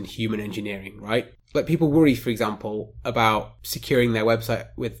humans and human engineering, right? Like, people worry, for example, about securing their website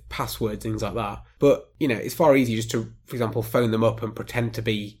with passwords, things like that. But, it's far easier just to, for example, phone them up and pretend to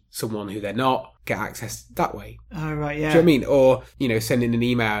be someone who they're not, get access that way. Oh, right, yeah. Do you know what I mean? Or, sending an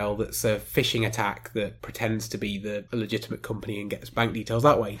email that's a phishing attack that pretends to be a legitimate company and gets bank details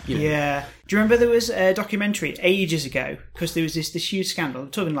that way. Yeah. Do you remember there was a documentary ages ago? Because there was this huge scandal.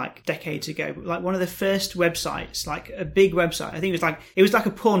 I'm talking like decades ago. But like one of the first websites, like a big website. I think it was like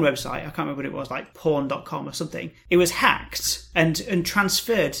a porn website. I can't remember what it was, like porn.com or something. It was hacked and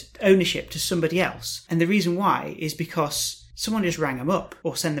transferred ownership to somebody else. And the reason why is because someone just rang them up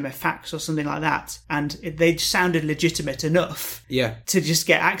or sent them a fax or something like that, and they sounded legitimate enough to just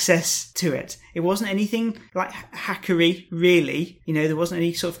get access to it. It wasn't anything like hackery, really. There wasn't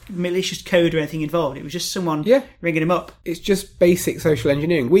any sort of malicious code or anything involved. It was just someone ringing them up. It's just basic social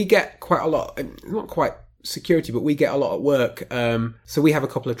engineering. We get quite a lot, not quite security, but we get a lot at work. So we have a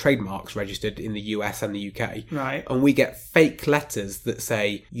couple of trademarks registered in the US and the UK. Right. And we get fake letters that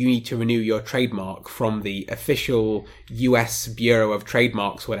say you need to renew your trademark from the official US Bureau of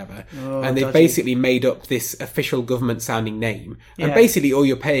Trademarks, whatever. Oh, and they've basically made up this official government sounding name. Yeah. And basically all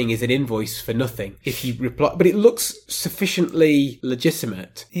you're paying is an invoice for nothing if you reply. But it looks sufficiently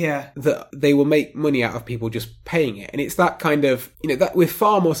legitimate that they will make money out of people just paying it. And it's that kind of, that we're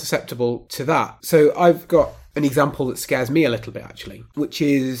far more susceptible to that. So I've got an example that scares me a little bit, actually, which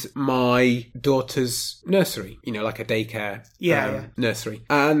is my daughter's nursery, like a daycare nursery.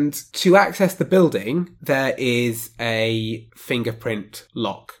 And to access the building, there is a fingerprint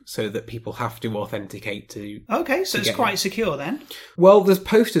lock so that people have to authenticate to... Okay, so it's quite secure then? Well, there's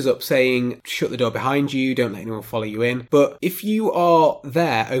posters up saying, shut the door behind you, don't let anyone follow you in. But if you are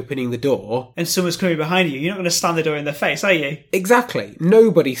there opening the door... And someone's coming behind you, you're not going to slam the door in their face, are you? Exactly.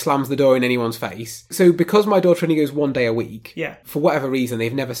 Nobody slams the door in anyone's face. So because my daughter only goes one day a week, for whatever reason,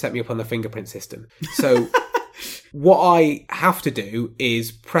 they've never set me up on the fingerprint system. So... What I have to do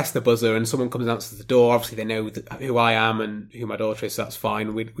is press the buzzer and someone comes and answers the door. Obviously, they know who I am and who my daughter is, so that's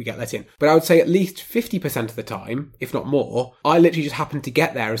fine. We get let in. But I would say at least 50% of the time, if not more, I literally just happen to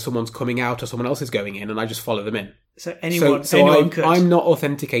get there as someone's coming out or someone else is going in and I just follow them in. So anyone could. I'm not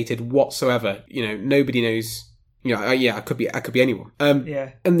authenticated whatsoever. Nobody knows... it could be anyone. And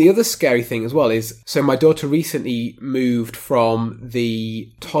the other scary thing as well is, so my daughter recently moved from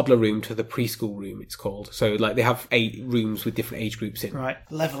the toddler room to the preschool room, it's called. So like they have 8 rooms with different age groups in. Right,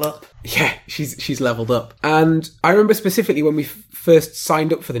 level up. Yeah, she's leveled up. And I remember specifically when we first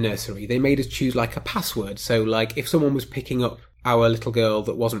signed up for the nursery, they made us choose like a password. So like if someone was picking up our little girl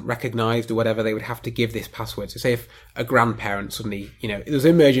that wasn't recognised or whatever, they would have to give this password. So say if a grandparent suddenly, there's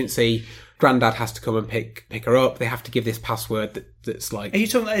an emergency, granddad has to come and pick her up, they have to give this password that's like... Are you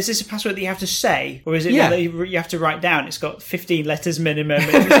talking about, is this a password that you have to say? Or is it one that you have to write down? It's got 15 letters minimum,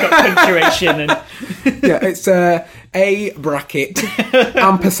 and it's got punctuation and... Yeah, it's A bracket,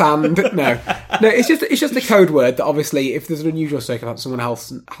 ampersand. No, it's just a code word that obviously if there's an unusual circumstance, someone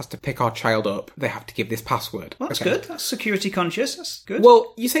else has to pick our child up, they have to give this password. Well, that's good. That's security conscious. That's good.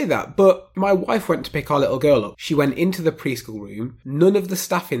 Well, you say that, but my wife went to pick our little girl up. She went into the preschool room. None of the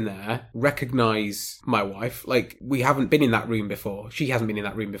staff in there recognise my wife. Like, we haven't been in that room before. She hasn't been in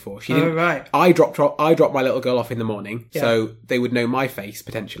that room before. She didn't. Oh, right. I dropped my little girl off in the morning, so they would know my face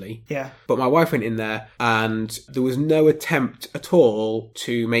potentially. Yeah. But my wife went in there, and there was no attempt at all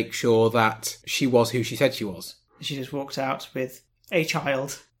to make sure that she was who she said she was. She just walked out with a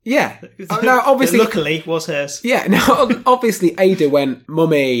child. Yeah. Now, obviously, luckily was hers. Yeah. Now, obviously, Ada went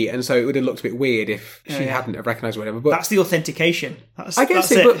mummy, and so it would have looked a bit weird if she hadn't have recognised whatever. But that's the authentication. I guess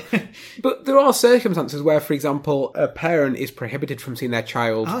that's it. But there are circumstances where, for example, a parent is prohibited from seeing their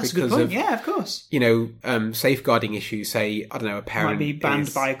child because of of course. Safeguarding issues. Say, I don't know, a parent might be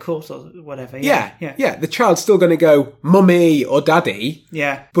banned by a court or whatever. Yeah. The child's still going to go mummy or daddy.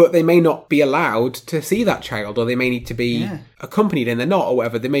 Yeah. But they may not be allowed to see that child, or they may need to be accompanied, and they're not, or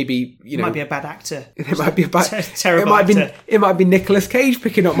whatever. They may be, It might be a bad actor. It might be a bad, terrible actor. It might be Nicolas Cage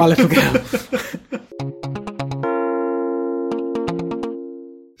picking up my little girl.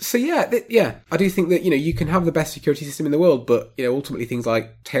 So I do think that, you can have the best security system in the world, but, ultimately things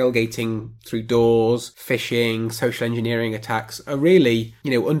like tailgating through doors, phishing, social engineering attacks are really,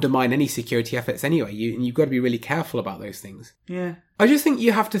 undermine any security efforts anyway. You've got to be really careful about those things. Yeah. I just think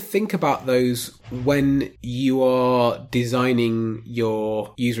you have to think about those when you are designing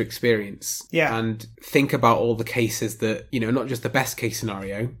your user experience. Yeah. And think about all the cases that, not just the best case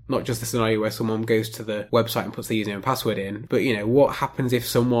scenario, not just the scenario where someone goes to the website and puts the username and password in, but, what happens if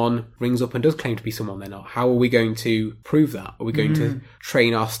someone rings up and does claim to be someone they're not? How are we going to prove that? Are we going to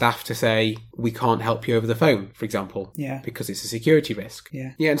train our staff to say, we can't help you over the phone, for example? Yeah. Because it's a security risk.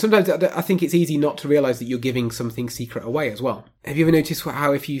 Yeah. Yeah, and sometimes I think it's easy not to realise that you're giving something secret away as well. Have you ever noticed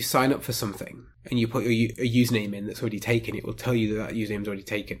how if you sign up for something and you put a username in that's already taken, it will tell you that username's already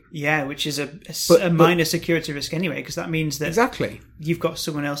taken? Yeah, which is a minor security risk anyway, because that means that exactly you've got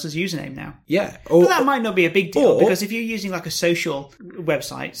someone else's username now. Yeah. But that might not be a big deal, because if you're using like a social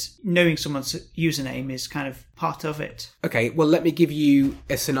website, knowing someone's username is kind of part of it. Okay, well, let me give you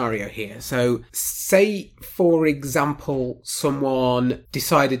a scenario here. So, say, for example, someone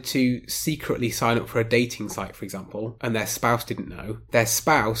decided to secretly sign up for a dating site, for example, and their spouse didn't know. Their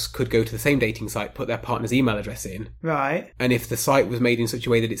spouse could go to the same dating site, put their partner's email address in. Right. And if the site was made in such a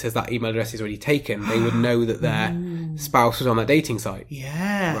way that it says that email address is already taken, they would know that their spouse was on that dating site.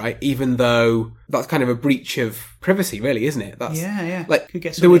 Yeah. Right? Even though that's kind of a breach of privacy, really, isn't it? That's yeah. Like could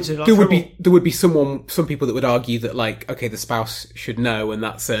get there would trouble. be some people that would argue that, like, okay, the spouse should know, and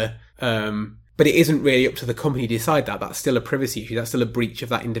that's but it isn't really up to the company to decide that. That's still a privacy issue. That's still a breach of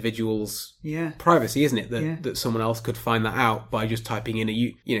that individual's privacy, isn't it? That someone else could find that out by just typing in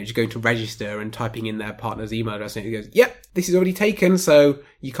just going to register and typing in their partner's email address, and it goes, yep, this is already taken, so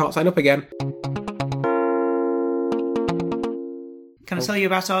you can't sign up again. Can I tell you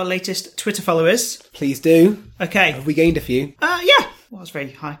about our latest Twitter followers? Please do. Okay. Have we gained a few? Yeah. Well, that's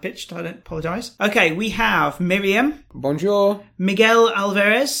very high-pitched. I don't apologise. Okay, we have Miriam. Bonjour. Miguel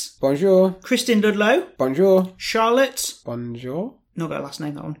Alvarez. Bonjour. Kristin Ludlow. Bonjour. Charlotte. Bonjour. Not got a last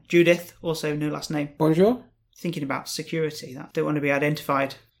name, that one. Judith. Also no last name. Bonjour. Thinking about security. That don't want to be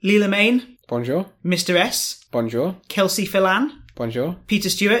identified. Leela Main. Bonjour. Mr. S. Bonjour. Kelsey Phelan. Bonjour. Peter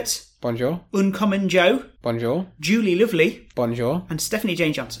Stewart. Bonjour. Uncommon Joe. Bonjour. Julie Lovely. Bonjour. And Stephanie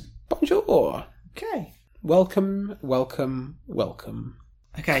Jane Johnson. Bonjour. Okay. Welcome, welcome, welcome.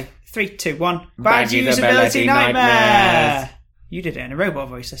 Okay, 3, 2, 1. Bad Usability Nightmares. You did it in a robot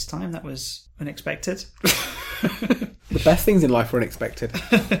voice this time. That was unexpected. The best things in life are unexpected.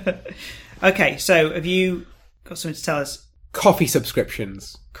 Okay, so have you got something to tell us? Coffee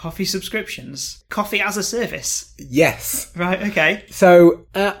subscriptions. Coffee subscriptions? Coffee as a service? Yes. Right, okay. So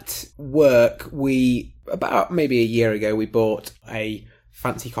at work, about maybe a year ago, we bought a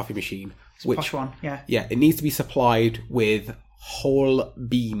fancy coffee machine. Posh one, yeah. Yeah, it needs to be supplied with whole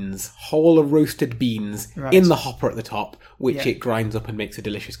roasted beans in the hopper at the top, which it grinds up and makes a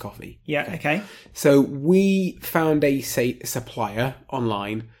delicious coffee. Yeah, okay. So we found a supplier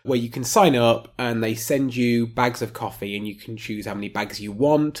online where you can sign up and they send you bags of coffee, and you can choose how many bags you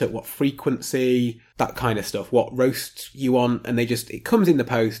want, at what frequency, that kind of stuff, what roast you want, and it comes in the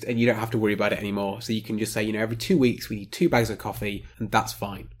post and you don't have to worry about it anymore. So you can just say, every 2 weeks we need 2 bags of coffee, and that's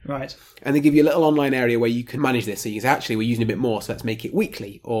fine. Right. And they give you a little online area where you can manage this. So you can say, actually, we're using a bit more, so let's make it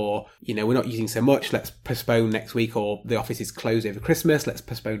weekly. Or, we're not using so much, let's postpone next week. Or the office is closed over Christmas, let's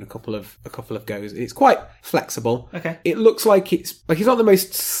postpone a couple of goes. It's quite flexible. Okay. It looks like it's not the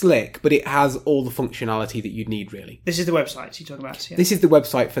most slick, but it has all the functionality that you'd need, really. This is the website you're talking about. Yeah. This is the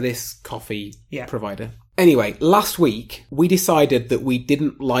website for this coffee provider. Anyway, last week, we decided that we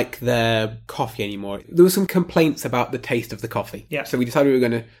didn't like their coffee anymore. There were some complaints about the taste of the coffee. Yeah. So we decided we were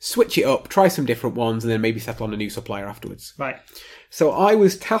going to switch it up, try some different ones, and then maybe settle on a new supplier afterwards. Right. So I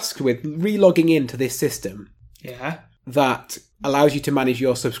was tasked with re-logging into this system. Yeah. That allows you to manage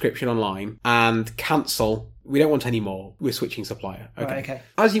your subscription online and cancel. We don't want any more. We're switching supplier. Okay. Right, okay.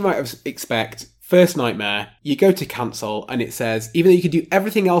 As you might expect, first nightmare, you go to cancel and it says, even though you can do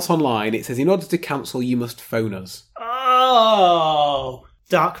everything else online, it says, in order to cancel, you must phone us. Oh,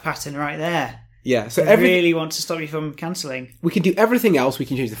 dark pattern right there. Yeah, so I really want to stop you from cancelling. We can do everything else. We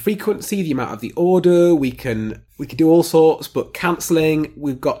can change the frequency, the amount of the order. We can do all sorts, but cancelling,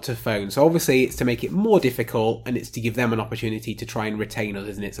 we've got to phone. So obviously, it's to make it more difficult, and it's to give them an opportunity to try and retain us,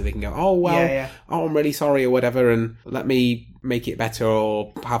 isn't it? So they can go, oh I'm really sorry or whatever, and let me make it better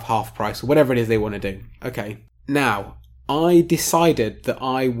or have half price or whatever it is they want to do. Okay, now I decided that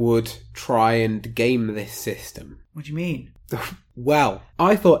I would try and game this system. What do you mean? Well,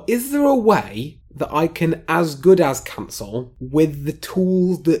 I thought, is there a way that I can as good as cancel with the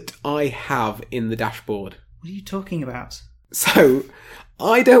tools that I have in the dashboard? What are you talking about? So,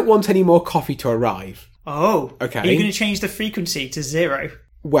 I don't want any more coffee to arrive. Oh, okay. Are you going to change the frequency to 0?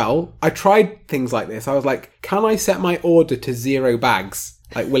 Well, I tried things like this. I was like, can I set my order to 0 bags?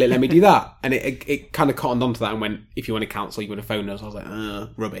 Like, will it let me do that? And it kind of cottoned onto that and went, if you want to cancel, you want to phone us. I was like,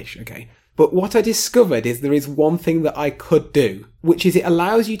 rubbish, okay. But what I discovered is there is one thing that I could do, which is it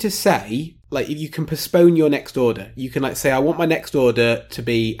allows you to say, like, if you can postpone your next order. You can, like, say, I want my next order to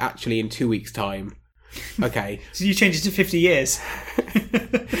be actually in 2 weeks' time. Okay. So you changed it to 50 years.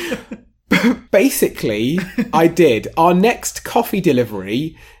 Basically, I did. Our next coffee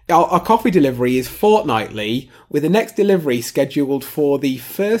delivery, our coffee delivery is fortnightly, with the next delivery scheduled for the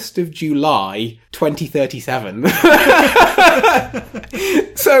 1st of July, 2037.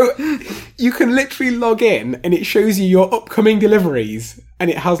 So you can literally log in and it shows you your upcoming deliveries. And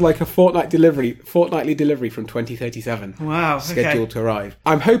it has like a fortnightly delivery from 2037. Wow. Scheduled to arrive.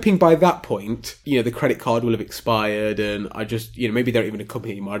 I'm hoping by that point, the credit card will have expired and I just, maybe they're not even a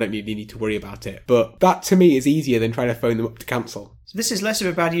company anymore. I don't really need to worry about it. But that to me is easier than trying to phone them up to cancel. So this is less of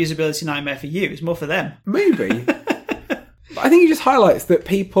a bad usability nightmare for you. It's more for them. Maybe. I think it just highlights that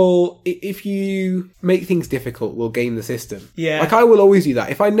people, if you make things difficult, will game the system. Yeah. Like, I will always do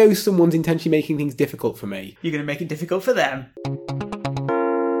that. If I know someone's intentionally making things difficult for me, you're going to make it difficult for them.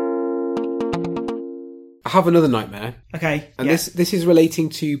 I have another nightmare. Okay. And this is relating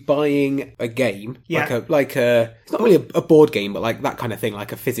to buying a game. Yeah. It's not really a board game, but like that kind of thing,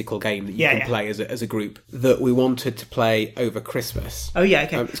 like a physical game that you can play as a group that we wanted to play over Christmas. Oh, yeah,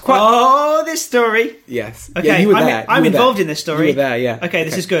 okay. This story. Yes. Okay, yeah, you were there. I'm involved in this story. You were there, yeah. Okay,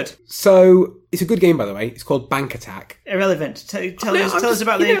 this is good. So, it's a good game, by the way. It's called Bank Attack. Irrelevant. Tell us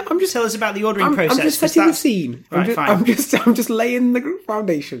about the ordering process. I'm just setting the scene. Right, fine. I'm just laying the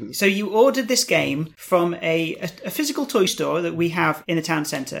foundations. So you ordered this game from a physical toy store that we have in the town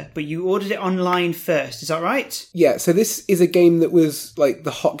centre, but you ordered it online first. Is that right? Yeah. So this is a game that was like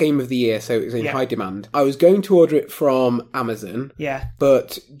the hot game of the year. So it was in high demand. I was going to order it from Amazon. Yeah.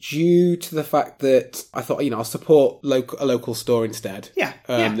 But due to the fact that I thought, I'll support a local store instead. Yeah.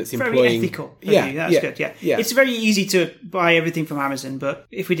 That's very employing. Ethical. That's good. Yeah. It's very easy to buy everything from Amazon, but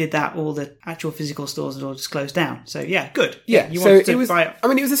if we did that, all the actual physical stores would all just close down. So good. Yeah. You wanted to buy it. I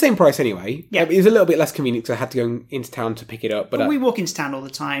mean, it was the same price anyway. Yeah. It was a little bit less convenient because I had to go into town to pick it up. But we walk into town all the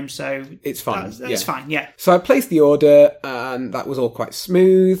time, so it's fine. That's fine. Yeah. So I placed the order, and that was all quite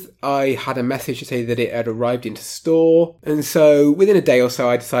smooth. I had a message to say that it had arrived into store, and so within a day or so,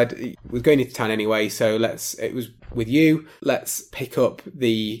 I decided I was going into town anyway. So it was with you. Let's pick up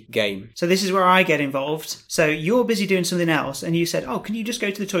the game. So this is where I get involved. So you're busy doing something else, and you said, "Oh, can you just go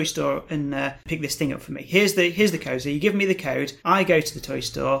to the toy store and pick this thing up for me? Here's the code." So you give me the code. I go to the toy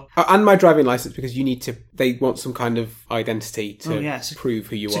store and my driving license because you need to. They want some kind of identity to prove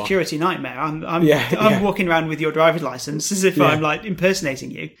who you are. Security nightmare. I'm walking around with your driving license as if I'm like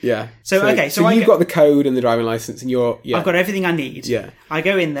impersonating you. Yeah. So you've got the code and the driving license, and I've got everything I need. Yeah. I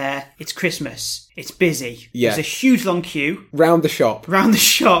go in there. It's Christmas. It's busy. Yeah. There's a huge long queue. Round the shop.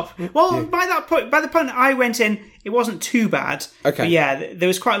 Well, by the point I went in, it wasn't too bad. Okay. But there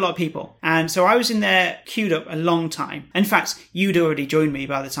was quite a lot of people. And so I was in there queued up a long time. In fact, you'd already joined me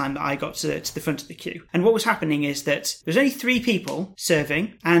by the time that I got to the front of the queue. And what was happening is that there was only 3 people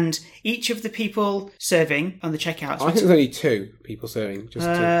serving, and each of the people serving on the checkouts... I think there's only 2 people serving. Just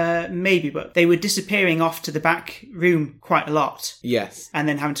 2. Maybe, but they were disappearing off to the back room quite a lot. Yes. And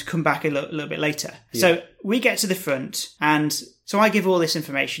then having to come back a little bit later. Yeah. So we get to the front, and so I give all this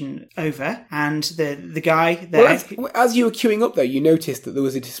information over, and the guy there... Well, as you were queuing up, though, you noticed that there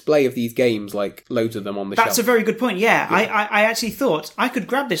was a display of these games, like loads of them on the shelf. That's a very good point, yeah. I actually thought I could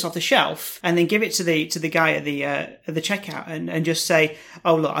grab this off the shelf and then give it to the guy at the checkout and just say,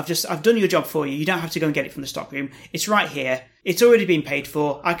 "Oh, look, I've done your job for you. You don't have to go and get it from the stock room. It's right here. It's already been paid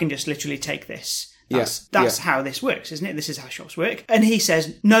for. I can just literally take this." That's how this works, isn't it? This is how shops work. And he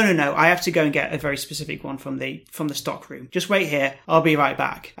says, no, I have to go and get a very specific one from the stock room. Just wait here. I'll be right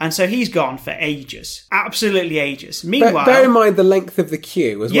back. And so he's gone for ages. Absolutely ages. Meanwhile... Bear in mind the length of the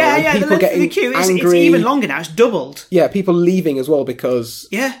queue as well. Yeah, the length of the queue. It's even longer now. It's doubled. Yeah, people leaving as well because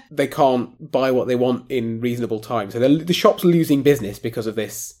they can't buy what they want in reasonable time. So the shop's losing business because of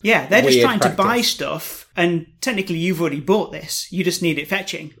this. Yeah, they're just trying to buy stuff, and technically you've already bought this. You just need it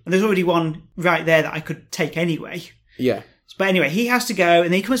fetching. And there's already one right there that I could take anyway. Yeah. But anyway, he has to go, and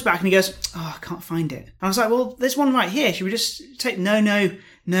then he comes back and he goes, "Oh, I can't find it." I was like, "Well, there's one right here. Should we just take..."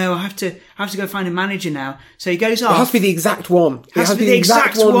 No, I have to go find a manager now. So he goes off. It has to be the exact one. It has to be the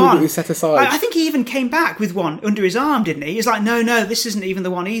exact one that we set aside. I think he even came back with one under his arm, didn't he? He's like, no, this isn't even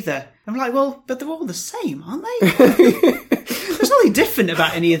the one either. I'm like, well, but they're all the same, aren't they? There's nothing different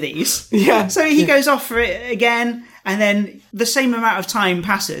about any of these. Yeah. So he goes off for it again, And then the same amount of time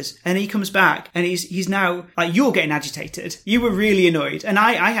passes and he comes back and he's now like, you're getting agitated. You were really annoyed. And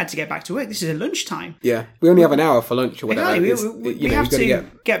I had to get back to work. This is a lunchtime. Yeah. We only have an hour for lunch or whatever. Exactly. We have to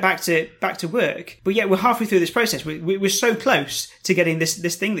get back to work. But yet we're halfway through this process. We're so close to getting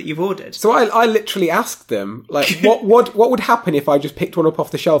this thing that you've ordered. So I literally asked them, like, what would happen if I just picked one up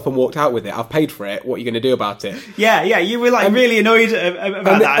off the shelf and walked out with it? I've paid for it. What are you going to do about it? Yeah. You were like really annoyed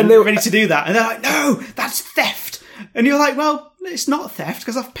about that and they were ready to do that. And they're like, no, that's theft. And you're like, well, it's not theft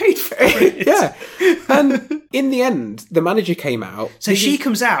because I've paid for it. Yeah. And in the end, the manager came out. So she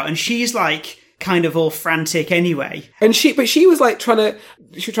comes out and she's like kind of all frantic anyway. And she was like trying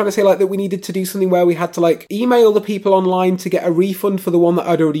to say like that we needed to do something where we had to like email the people online to get a refund for the one that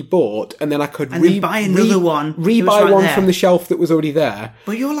I'd already bought, and then I could then buy another one, rebuy one from the shelf that was already there.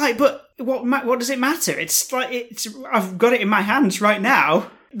 But you're like, but what does it matter? It's like I've got it in my hands right now.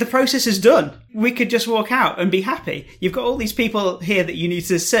 The process is done. We could just walk out and be happy. You've got all these people here that you need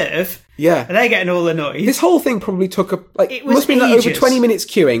to serve. Yeah. And they're getting all annoyed. This whole thing probably took it must have been like over 20 minutes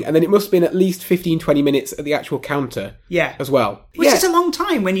queuing, and then it must have been at least 15-20 minutes at the actual counter. Yeah. As well. Which is a long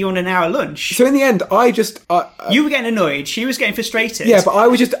time when you're on an hour lunch. So in the end, you were getting annoyed. She was getting frustrated. Yeah, but I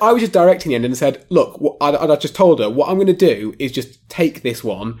was just directing the end and said, look, I just told her, what I'm going to do is just take this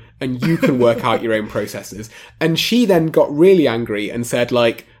one and you can work out your own processes. And she then got really angry and said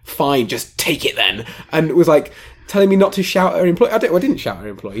like, fine, just take it then. And it was like telling me not to shout at her employees. I didn't shout at her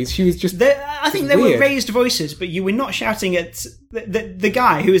employees. She was just I think there were raised voices, but you were not shouting at the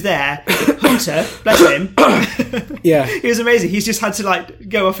guy who was there, Hunter, bless him. Yeah. He was amazing. He's just had to like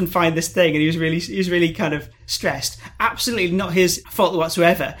go off and find this thing, and he was really kind of stressed. Absolutely not his fault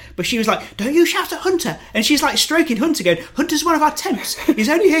whatsoever. But she was like, don't you shout at Hunter. And she's like stroking Hunter going, Hunter's one of our temps. He's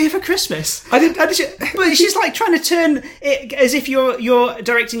only here for Christmas. But she's like trying to turn it as if you're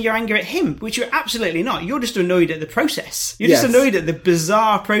directing your anger at him, which you're absolutely not. You're just annoyed at the process. You're just annoyed at the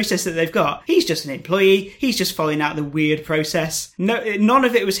bizarre process that they've got. He's just an employee. He's just following out the weird process. No, none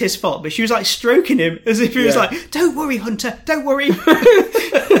of it was his fault, but she was like stroking him as if he was like, don't worry, Hunter, don't worry.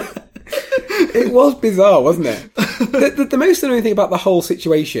 It was bizarre, wasn't it? The most annoying thing about the whole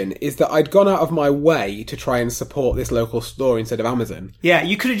situation is that I'd gone out of my way to try and support this local store instead of Amazon. Yeah,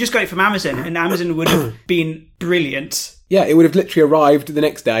 you could have just got it from Amazon, and Amazon would have been brilliant. Yeah, it would have literally arrived the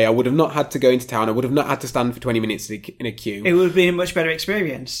next day. I would have not had to go into town. I would have not had to stand for 20 minutes in a queue. It would have been a much better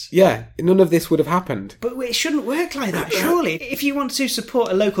experience. Yeah, none of this would have happened. But it shouldn't work like that, surely. If you want to support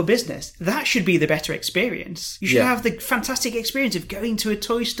a local business, that should be the better experience. You should have the fantastic experience of going to a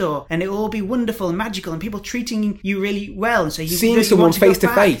toy store and it will all be wonderful and magical and people treating you really well. And so seeing someone face to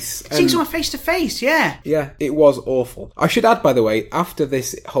face. Seeing someone face to face, yeah. Yeah, it was awful. I should add, by the way, after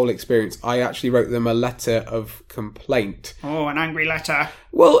this whole experience, I actually wrote them a letter of complaint. Oh, an angry letter.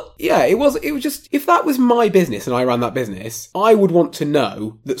 Well, yeah, it was just, if that was my business and I ran that business, I would want to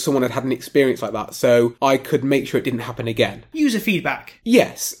know that someone had an experience like that so I could make sure it didn't happen again. User feedback.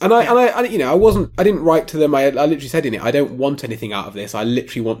 Yes. And I didn't write to them. I literally said in it, I don't want anything out of this. I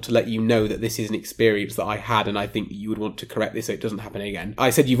literally want to let you know that this is an experience that I had and I think that you would want to correct this so it doesn't happen again.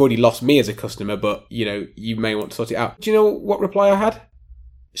 I said, you've already lost me as a customer, but, you may want to sort it out. Do you know what reply I had?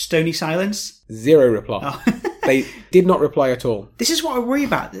 Stony silence? 0 reply. Oh. They did not reply at all. This is what I worry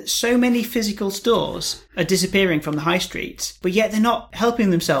about, that so many physical stores are disappearing from the high street, but yet they're not helping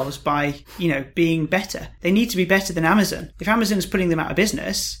themselves by, being better. They need to be better than Amazon. If Amazon's putting them out of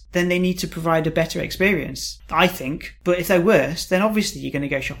business, then they need to provide a better experience, I think. But if they're worse, then obviously you're going to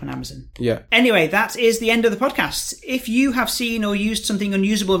go shop on Amazon. Yeah. Anyway, that is the end of the podcast. If you have seen or used something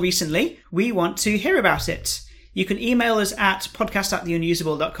unusable recently, we want to hear about it. You can email us at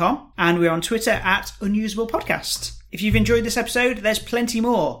podcast@theunusable.com, and we're on Twitter @unusablepodcast. If you've enjoyed this episode, there's plenty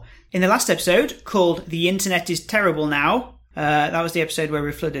more. In the last episode, called The Internet is Terrible Now, that was the episode where we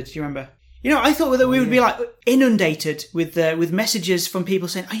were flooded. Do you remember? I thought that we would be like inundated with messages from people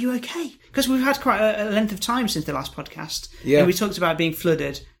saying, "Are you okay?" Because we've had quite a length of time since the last podcast. Yeah. And we talked about being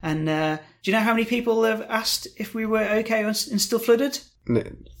flooded. And do you know how many people have asked if we were okay and still flooded?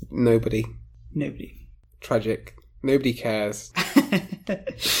 Nobody. Nobody. Tragic. Nobody cares.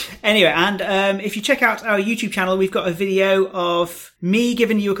 Anyway, and if you check out our YouTube channel, we've got a video of me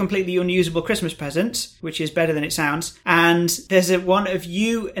giving you a completely unusable Christmas present, which is better than it sounds. And there's one of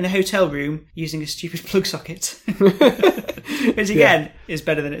you in a hotel room using a stupid plug socket, which again is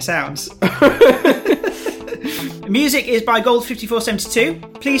better than it sounds. Music is by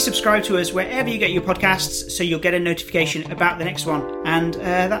Gold5472. Please subscribe to us wherever you get your podcasts so you'll get a notification about the next one. And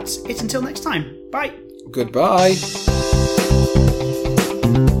that's it until next time. Bye. Goodbye.